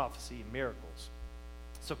tongues and prophecy and miracles.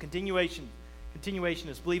 So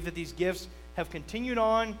continuationists believe that these gifts have continued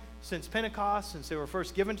on since Pentecost, since they were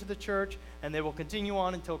first given to the church, and they will continue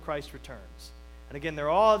on until Christ returns. And again, there are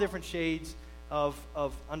all different shades of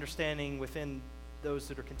understanding within those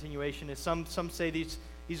that are continuationists. Some say these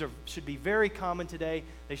should be very common today.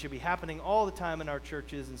 They should be happening all the time in our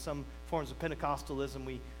churches. In some forms of Pentecostalism,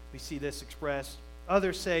 we see this expressed.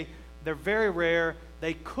 Others say they're very rare.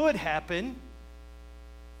 They could happen.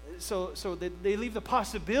 So they leave the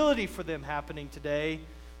possibility for them happening today,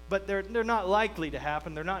 but they're not likely to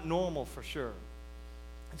happen. They're not normal for sure.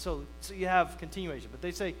 And so you have continuation. But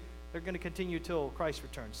they say they're going to continue till Christ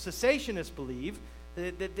returns. Cessationists believe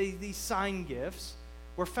that these sign gifts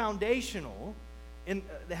were foundational,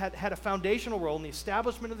 they had a foundational role in the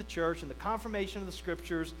establishment of the church and the confirmation of the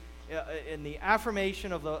scriptures, in the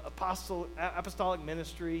affirmation of the apostolic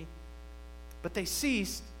ministry. But they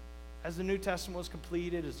ceased as the New Testament was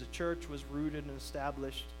completed, as the church was rooted and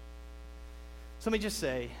established. So let me just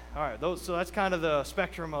say, all right, so that's kind of the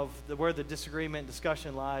spectrum of where the disagreement and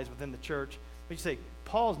discussion lies within the church. Let me just say,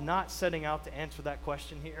 Paul's not setting out to answer that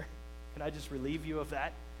question here. Can I just relieve you of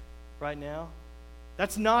that right now?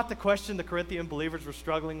 That's not the question the Corinthian believers were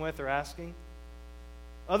struggling with or asking.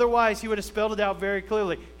 Otherwise, he would have spelled it out very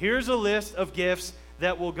clearly. Here's a list of gifts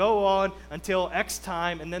that will go on until X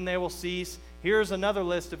time, and then they will cease. Here's another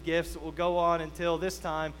list of gifts that will go on until this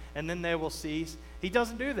time, and then they will cease. He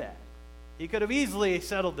doesn't do that. He could have easily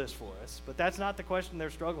settled this for us, but that's not the question they're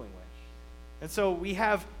struggling with. And so we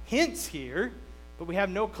have hints here, but we have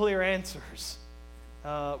no clear answers.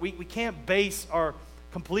 We can't base our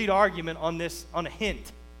complete argument on a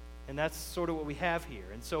hint, and that's sort of what we have here.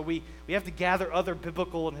 And so we have to gather other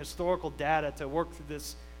biblical and historical data to work through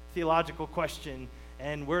this theological question,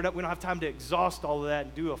 and we don't have time to exhaust all of that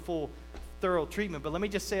and do a full, thorough treatment. But let me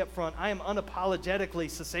just say up front, I am unapologetically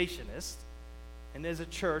cessationist, and as a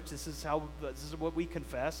church, this is what we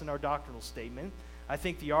confess in our doctrinal statement. I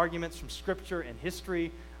think the arguments from Scripture and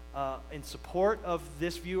history in support of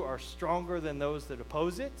this view are stronger than those that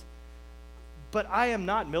oppose it. But I am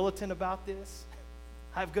not militant about this.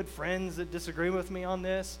 I have good friends that disagree with me on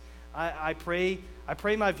this. I pray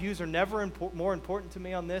my views are never more important to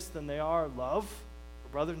me on this than they are love for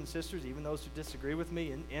brothers and sisters, even those who disagree with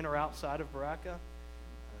me in or outside of Baraka.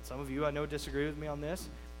 Some of you I know disagree with me on this.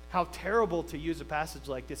 How terrible to use a passage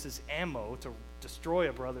like this as ammo to destroy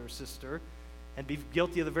a brother or sister and be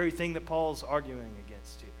guilty of the very thing that Paul's arguing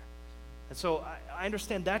against here. And so I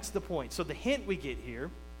understand that's the point. So the hint we get here,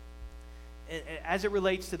 as it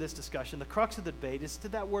relates to this discussion, the crux of the debate is to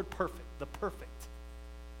that word perfect, the perfect.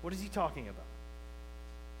 What is he talking about?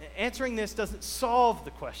 Answering this doesn't solve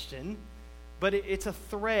the question, but it's a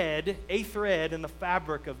thread in the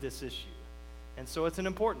fabric of this issue. And so it's an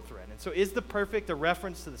important thread. And so is the perfect a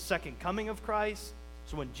reference to the second coming of Christ?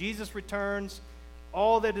 So when Jesus returns,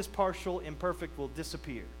 all that is partial, imperfect will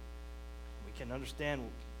disappear. We can understand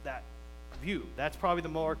that view. That's probably the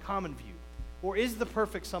more common view. Or is the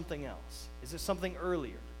perfect something else? Is it something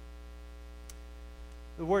earlier?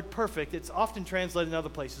 The word perfect, it's often translated in other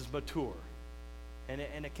places, mature. And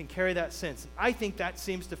it can carry that sense. And I think that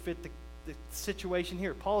seems to fit the situation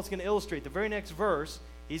here. Paul is going to illustrate the very next verse.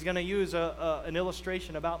 He's going to use an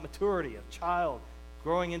illustration about maturity, a child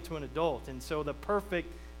growing into an adult. And so the perfect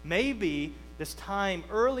may be this time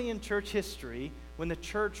early in church history when the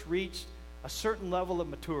church reached a certain level of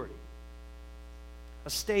maturity, a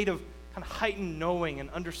state of kind of heightened knowing and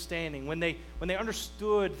understanding, when they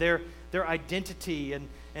understood their identity and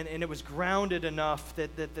it was grounded enough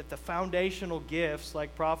that the foundational gifts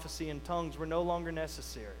like prophecy and tongues were no longer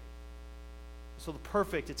necessary. So the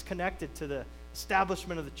perfect, it's connected to the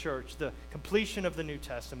establishment of the church, the completion of the New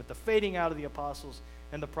Testament, the fading out of the apostles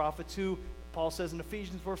and the prophets, who, Paul says in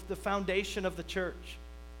Ephesians, were the foundation of the church.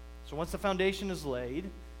 So once the foundation is laid,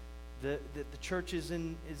 the church is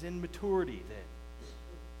in maturity then.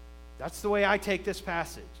 That's the way I take this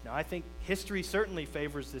passage. Now, I think history certainly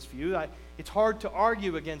favors this view. It's hard to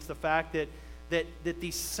argue against the fact that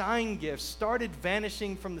these sign gifts started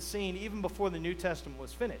vanishing from the scene even before the New Testament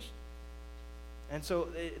was finished. And so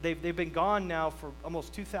they've been gone now for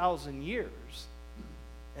almost 2,000 years.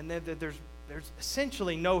 And there's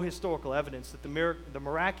essentially no historical evidence that the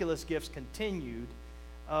miraculous gifts continued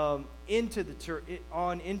into the church,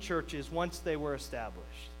 in churches once they were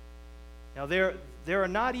established. Now, there are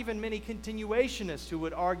not even many continuationists who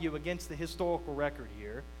would argue against the historical record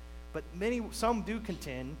here, but some do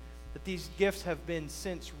contend that these gifts have been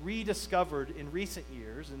since rediscovered in recent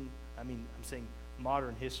years, and I'm saying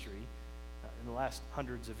modern history, in the last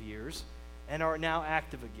hundreds of years, and are now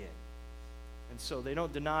active again. And so they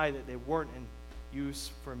don't deny that they weren't in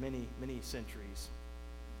use for many, many centuries.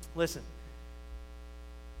 Listen,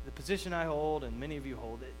 the position I hold, and many of you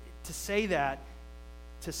hold, to say that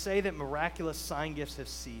miraculous sign gifts have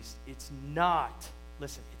ceased, it's not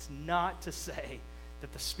to say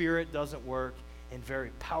that the Spirit doesn't work in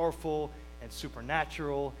very powerful and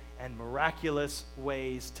supernatural and miraculous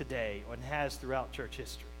ways today, and has throughout church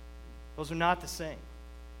history. Those are not the same.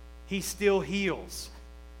 He still heals.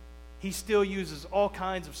 He still uses all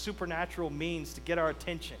kinds of supernatural means to get our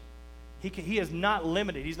attention. He is not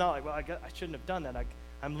limited. He's not like, well, I shouldn't have done that.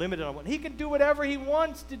 I'm limited on what. He can do whatever he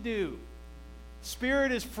wants to do.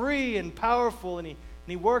 Spirit is free and powerful, and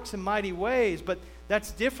he works in mighty ways, but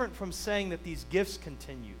that's different from saying that these gifts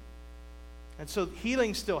continue. And so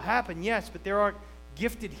healings still happen, yes, but there aren't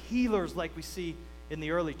gifted healers like we see in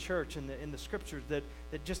the early church in the scriptures that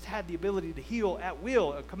just had the ability to heal at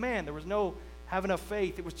will, a command. There was no have enough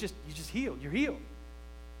faith. It was just, you just healed. You're healed.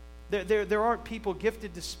 There aren't people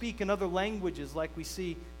gifted to speak in other languages like we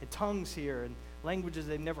see in tongues here, and languages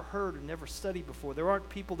they've never heard or never studied before. There aren't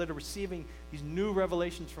people that are receiving these new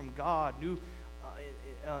revelations from God, new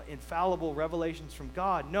infallible revelations from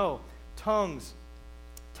God. No, tongues,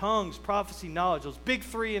 prophecy, knowledge, those big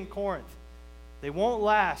three in Corinth, they won't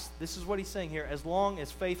last, this is what he's saying here, as long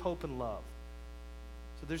as faith, hope, and love.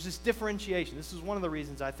 So there's this differentiation. This is one of the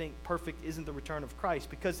reasons I think perfect isn't the return of Christ,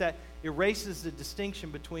 because that erases the distinction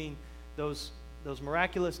between those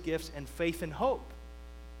miraculous gifts and faith and hope.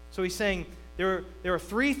 So he's saying there are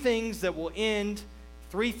three things that will end,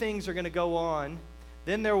 three things are going to go on,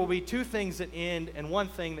 then there will be two things that end, and one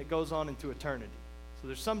thing that goes on into eternity. So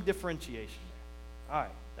there's some differentiation there. All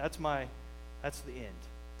right, that's the end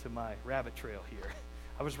to my rabbit trail here.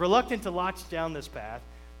 I was reluctant to launch down this path,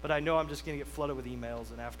 but I know I'm just going to get flooded with emails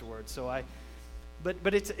and afterwards.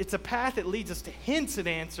 But it's a path that leads us to hints and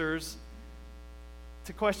answers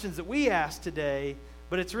to questions that we ask today,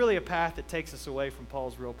 but it's really a path that takes us away from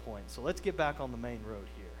Paul's real point. So let's get back on the main road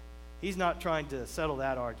here. he's not trying to settle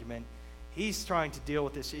that argument. He's trying to deal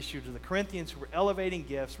with this issue to the Corinthians who were elevating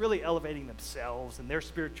gifts, really elevating themselves and their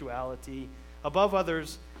spirituality above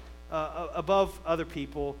others, above other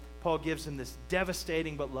people. Paul gives them this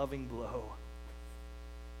devastating but loving blow.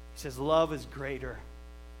 He says, love is greater.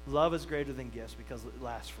 Love is greater than gifts because it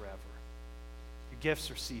lasts forever. Your gifts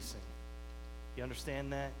are ceasing. You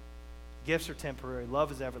understand that? Gifts are temporary.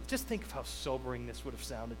 Love is ever. Just think of how sobering this would have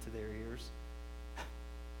sounded to their ears.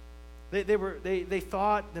 They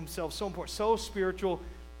thought themselves so important, so spiritual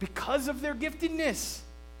because of their giftedness.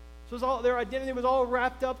 So their identity was all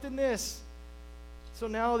wrapped up in this. So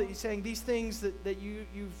now that he's saying these things that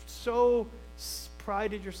you've so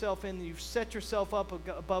prided yourself in, you've set yourself up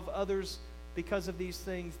above others because of these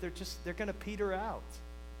things, they're going to peter out.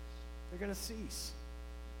 They're going to cease.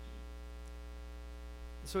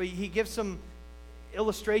 So he gives some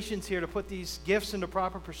illustrations here to put these gifts into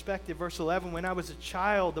proper perspective. Verse 11, when I was a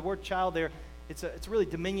child, the word child there, it's a really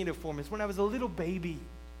diminutive form. It's when I was a little baby.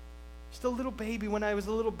 Just a little baby. When I was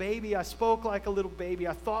a little baby, I spoke like a little baby.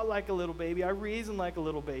 I thought like a little baby. I reasoned like a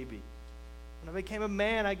little baby. When I became a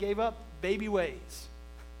man, I gave up baby ways.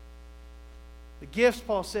 The gifts,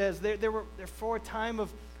 Paul says, they're for a time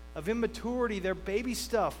of immaturity. They're baby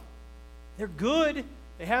stuff. They're good.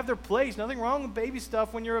 They have their place. Nothing wrong with baby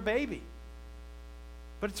stuff when you're a baby.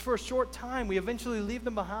 But it's for a short time. We eventually leave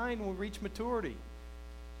them behind when we reach maturity.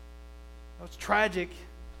 Now, it's tragic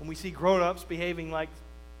when we see grown-ups behaving like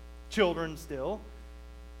children still.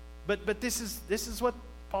 But this is what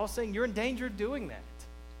Paul's saying. You're in danger of doing that.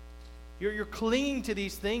 You're clinging to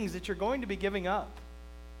these things that you're going to be giving up.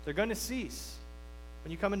 They're going to cease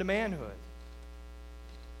when you come into manhood.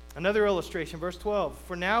 Another illustration, verse 12.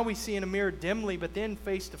 For now we see in a mirror dimly, but then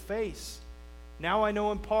face to face. Now I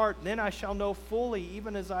know in part, then I shall know fully,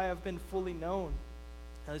 even as I have been fully known.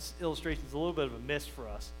 Now, this illustration is a little bit of a miss for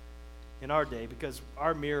us in our day because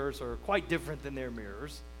our mirrors are quite different than their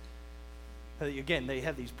mirrors. Again, they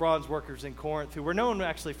had these bronze workers in Corinth who were known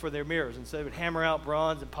actually for their mirrors. And so they would hammer out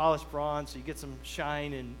bronze and polish bronze so you get some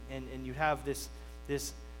shine and you have this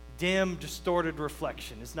dim, distorted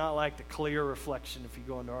reflection. It's not like the clear reflection if you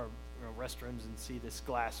go into our restrooms and see this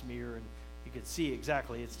glass mirror and you can see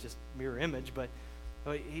exactly, it's just mirror image, but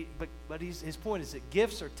his point is that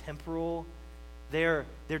gifts are temporal, they're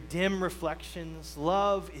dim reflections.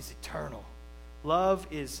 Love is eternal. Love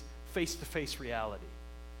is face-to-face reality.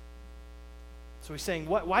 So he's saying,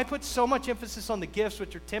 why put so much emphasis on the gifts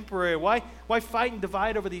which are temporary? Why fight and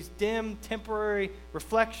divide over these dim, temporary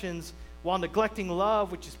reflections while neglecting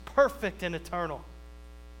love, which is perfect and eternal?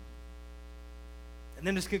 And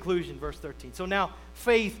then his conclusion, verse 13. So now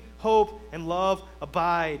faith, hope, and love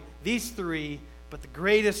abide. These three, but the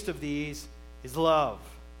greatest of these is love.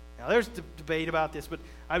 Now there's debate about this, but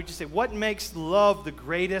I would just say what makes love the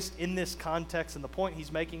greatest in this context, and the point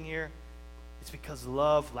he's making here, it's because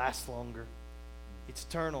love lasts longer. It's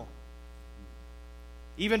eternal.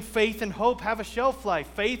 Even faith and hope have a shelf life.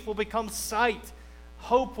 Faith will become sight.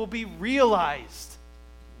 Hope will be realized.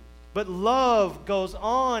 But love goes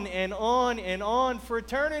on and on and on for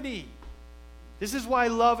eternity. This is why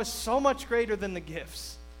love is so much greater than the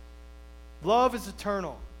gifts. Love is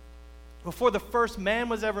eternal. Before the first man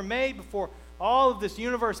was ever made, before all of this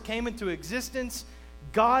universe came into existence,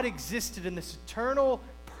 God existed in this eternal,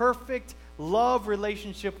 perfect love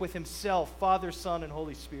relationship with himself, Father, Son, and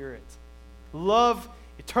Holy Spirit. Love,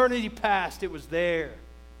 eternity past, it was there.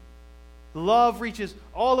 Love reaches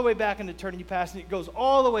all the way back into eternity past, and it goes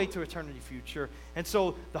all the way to eternity future. And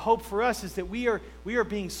so the hope for us is that we are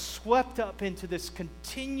being swept up into this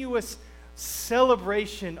continuous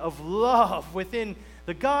celebration of love within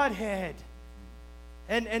the Godhead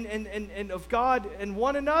and of God and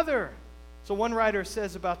one another. So one writer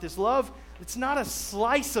says about this, love, it's not a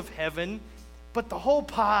slice of heaven, but the whole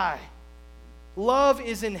pie. Love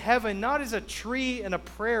is in heaven, not as a tree and a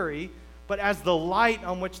prairie, but as the light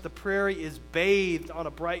on which the prairie is bathed on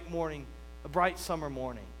a bright summer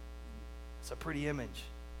morning. It's a pretty image.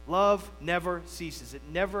 Love never ceases. It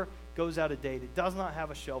never goes out of date. It does not have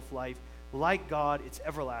a shelf life. Like God, it's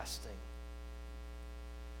everlasting.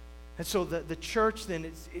 And so the church then,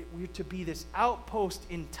 we're to be this outpost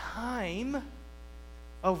in time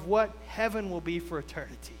of what heaven will be for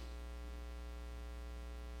eternity.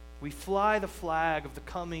 We fly the flag of the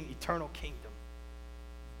coming eternal kingdom.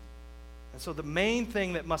 And so the main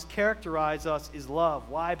thing that must characterize us is love.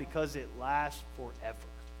 Why? Because it lasts forever.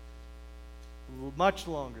 Much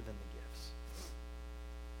longer than the gifts.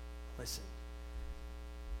 Listen,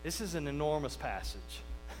 this is an enormous passage.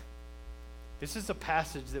 This is a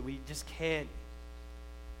passage that we just can't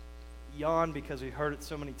yawn because we heard it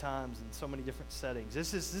so many times in so many different settings.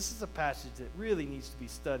 This is a passage that really needs to be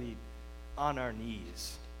studied on our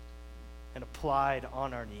knees and applied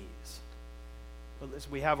on our knees.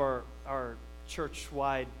 We have our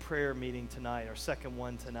church-wide prayer meeting tonight, our second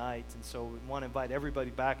one tonight, and so we want to invite everybody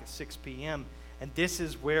back at 6 p.m., and this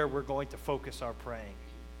is where we're going to focus our praying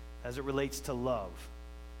as it relates to love.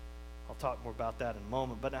 I'll talk more about that in a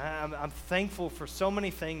moment, but I'm thankful for so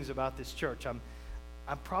many things about this church. I'm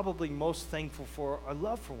probably most thankful for our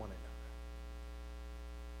love for one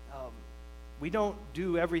another. We don't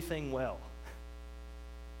do everything well.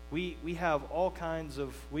 We have all kinds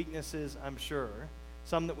of weaknesses, I'm sure.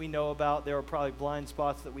 Some that we know about. There are probably blind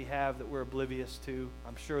spots that we have that we're oblivious to.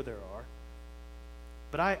 I'm sure there are.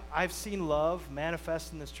 But I've seen love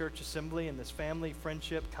manifest in this church assembly, in this family,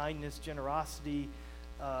 friendship, kindness, generosity,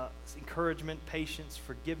 encouragement, patience,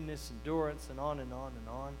 forgiveness, endurance, and on and on and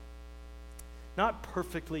on. Not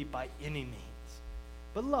perfectly by any means,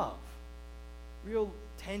 but love. Real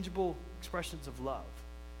tangible expressions of love.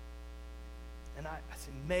 And I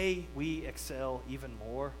say, may we excel even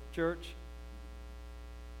more, church.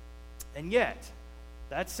 And yet,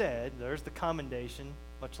 that said, there's the commendation,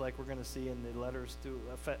 much like we're going to see in the letters to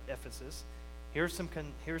Ephesus. Here's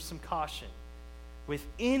some caution. With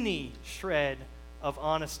any shred of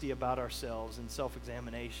honesty about ourselves and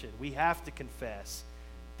self-examination, we have to confess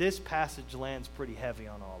this passage lands pretty heavy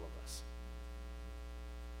on all of us.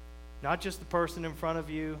 Not just the person in front of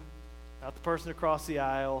you, not the person across the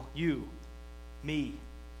aisle, you, me.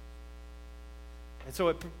 And so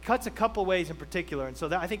it cuts a couple ways in particular. And so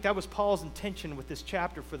I think that was Paul's intention with this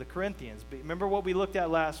chapter for the Corinthians. But remember what we looked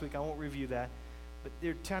at last week? I won't review that. But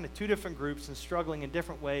they're kind of two different groups and struggling in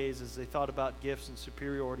different ways as they thought about gifts and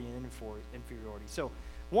superiority and inferiority. So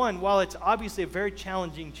one, while it's obviously a very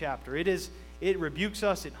challenging chapter, it rebukes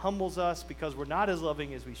us, it humbles us because we're not as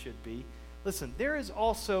loving as we should be. Listen, there is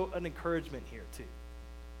also an encouragement here too.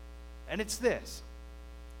 And it's this.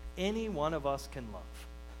 Any one of us can love.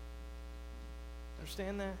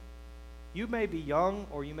 Understand that? You may be young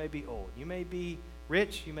or you may be old. You may be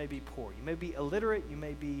rich, you may be poor. You may be illiterate, you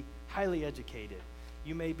may be highly educated.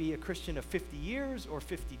 You may be a Christian of 50 years or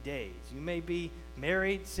 50 days. You may be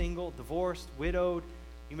married, single, divorced, widowed.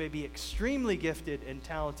 You may be extremely gifted and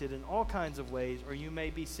talented in all kinds of ways, or you may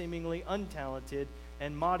be seemingly untalented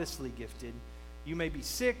and modestly gifted. You may be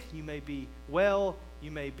sick, you may be well,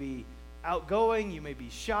 you may be outgoing, you may be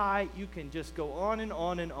shy, you can just go on and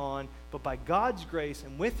on and on, but by God's grace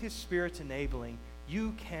and with His Spirit's enabling,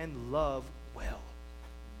 you can love well.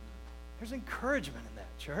 There's encouragement in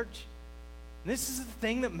that, church. And this is the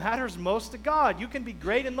thing that matters most to God. You can be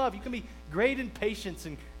great in love, you can be great in patience,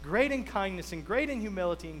 and great in kindness, and great in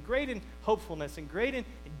humility, and great in hopefulness, and great in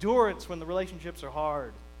endurance when the relationships are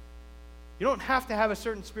hard. You don't have to have a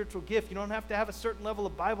certain spiritual gift. You don't have to have a certain level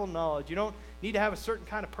of Bible knowledge. You don't need to have a certain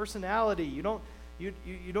kind of personality. You don't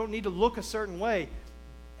need to look a certain way.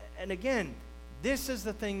 And again, this is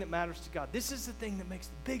the thing that matters to God. This is the thing that makes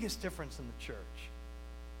the biggest difference in the church.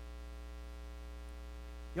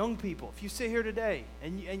 Young people, if you sit here today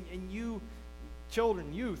and you,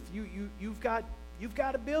 children, youth, you've got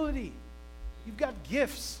ability. You've got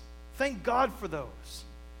gifts. Thank God for those.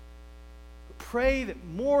 Pray that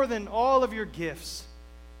more than all of your gifts,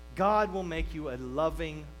 God will make you a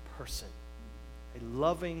loving person. A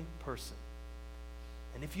loving person.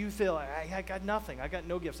 And if you feel, I got nothing, I got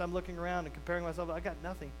no gifts, I'm looking around and comparing myself, I got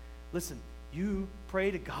nothing. Listen, you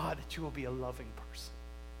pray to God that you will be a loving person.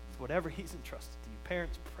 With whatever He's entrusted to you.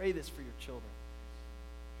 Parents, pray this for your children.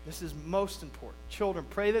 This is most important. Children,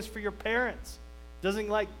 pray this for your parents. It doesn't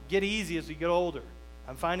get easy as we get older.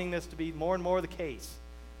 I'm finding this to be more and more the case.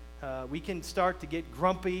 We can start to get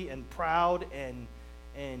grumpy and proud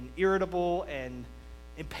and irritable and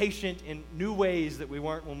impatient in new ways that we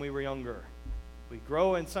weren't when we were younger. We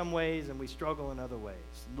grow in some ways and we struggle in other ways.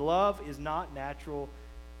 Love is not natural.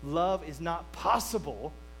 Love is not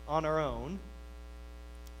possible on our own.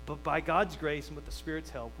 But by God's grace and with the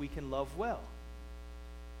Spirit's help, we can love well.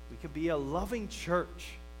 We can be a loving church.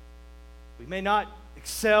 We may not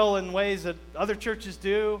excel in ways that other churches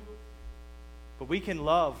do, but we can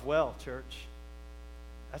love well, church.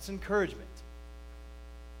 That's encouragement.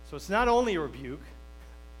 So it's not only a rebuke.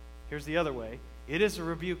 Here's the other way. It is a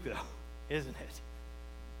rebuke, though, isn't it?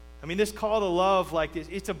 I mean, this call to love like this,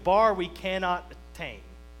 it's a bar we cannot attain.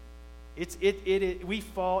 We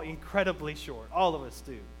fall incredibly short. All of us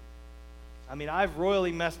do. I mean, I've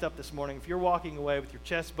royally messed up this morning. If you're walking away with your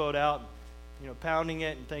chest bowed out, pounding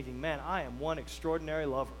it and thinking, man, I am one extraordinary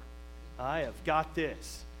lover. I have got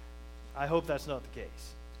this. I hope that's not the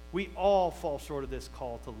case. We all fall short of this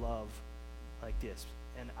call to love like this.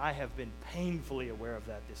 And I have been painfully aware of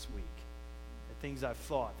that this week. The things I've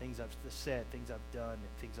thought, things I've said, things I've done,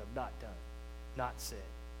 and things I've not done, not said.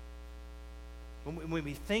 When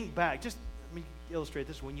we think back, just let me illustrate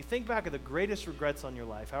this. When you think back of the greatest regrets on your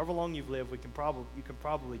life, however long you've lived, you can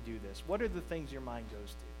probably do this. What are the things your mind goes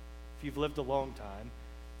to? If you've lived a long time,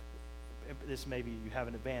 this maybe you have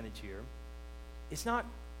an advantage here. It's not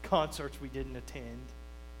concerts we didn't attend.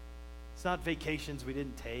 It's not vacations we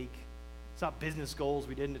didn't take. It's not business goals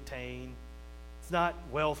we didn't attain. It's not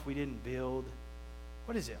wealth we didn't build.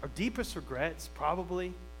 What is it? Our deepest regrets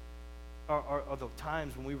probably are the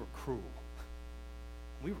times when we were cruel.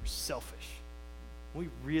 We were selfish. We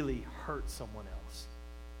really hurt someone else.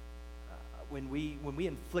 When we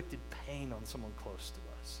inflicted pain on someone close to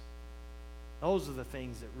us. Those are the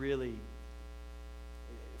things that really,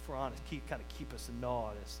 if we're honest, kind of keep us and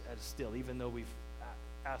gnaw at us still, even though we've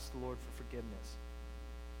asked the Lord for forgiveness.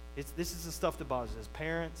 This is the stuff that bothers us as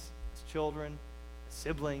parents, as children, as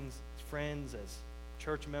siblings, as friends, as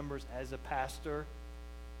church members, as a pastor.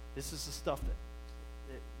 This is the stuff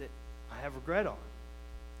that I have regret on.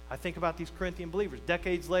 I think about these Corinthian believers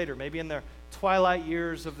decades later, maybe in their twilight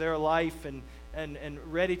years of their life and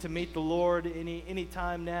ready to meet the Lord any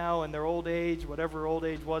time now in their old age, whatever old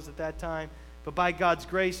age was at that time. But by God's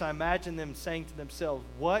grace, I imagine them saying to themselves,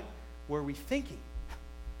 what were we thinking?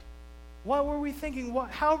 What were we thinking?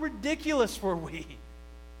 How ridiculous were we?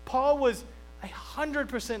 Paul was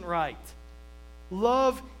 100% right.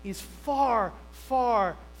 Love is far,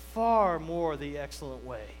 far, far more the excellent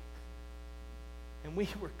way. And we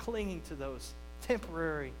were clinging to those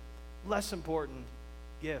temporary, less important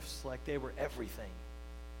gifts like they were everything.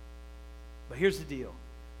 But here's the deal.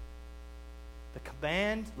 The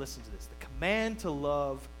command, listen to this, the command to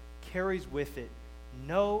love carries with it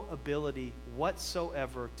no ability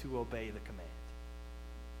whatsoever to obey the command.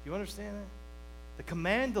 You understand that? The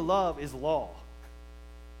command to love is law.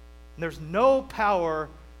 And there's no power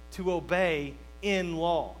to obey in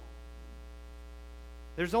law.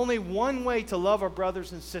 There's only one way to love our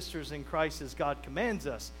brothers and sisters in Christ as God commands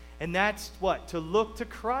us, and that's what? To look to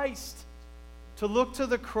Christ. To look to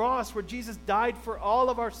the cross where Jesus died for all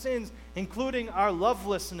of our sins, including our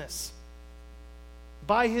lovelessness.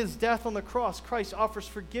 By his death on the cross, Christ offers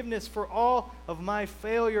forgiveness for all of my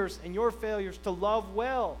failures and your failures to love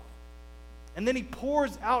well. And then he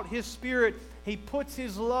pours out his Spirit. He puts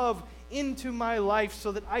his love into my life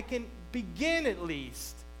so that I can begin at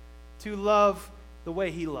least to love the way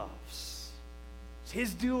he loves. It's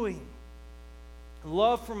his doing.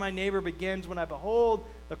 Love for my neighbor begins when I behold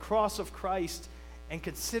the cross of Christ and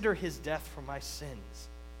consider his death for my sins.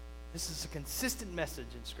 This is a consistent message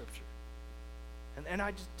in Scripture. And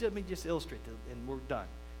let me just illustrate this, and we're done.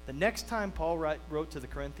 The next time Paul wrote to the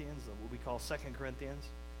Corinthians, what we call 2 Corinthians,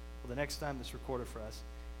 well, the next time that's recorded for us,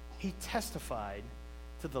 he testified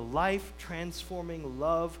to the life-transforming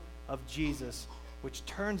love of Jesus, which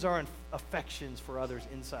turns our affections for others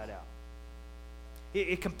inside out.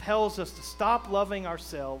 It compels us to stop loving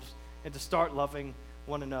ourselves and to start loving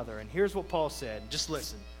one another. And here's what Paul said. Just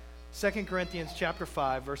listen. 2 Corinthians chapter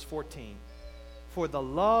 5, verse 14. For the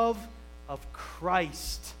love of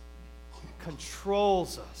Christ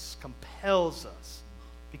controls us, compels us,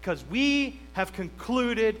 because we have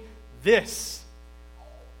concluded this,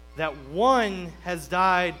 that one has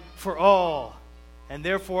died for all, and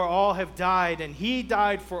therefore all have died, and he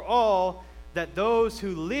died for all, that those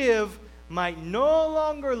who live might no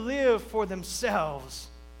longer live for themselves,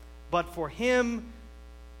 but for him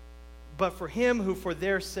who for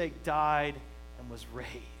their sake died and was raised.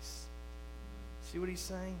 See what he's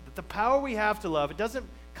saying? That the power we have to love, it doesn't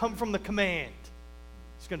come from the command.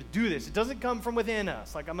 It's going to do this. It doesn't come from within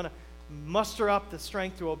us, like I'm going to muster up the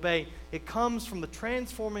strength to obey. It comes from the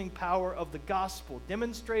transforming power of the gospel,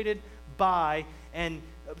 demonstrated by and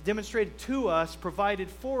demonstrated to us, provided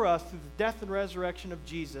for us through the death and resurrection of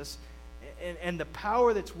Jesus, and the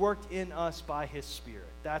power that's worked in us by his Spirit.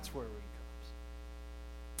 That's where he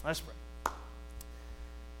comes. Let's pray.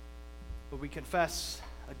 But we confess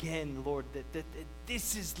again, Lord, that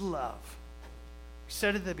this is love. We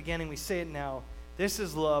said it at the beginning, we say it now. This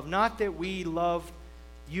is love. Not that we love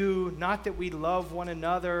you, not that we love one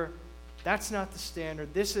another. That's not the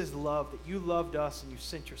standard. This is love, that you loved us and you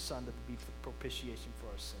sent your Son to be propitiation for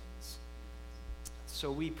our sins.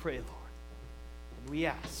 So we pray, Lord, and we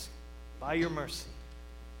ask, by your mercy,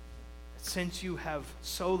 that since you have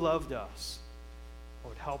so loved us,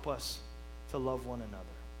 Lord, help us to love one another.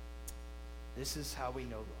 This is how we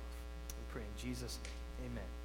know love. We pray in Jesus' name. Amen.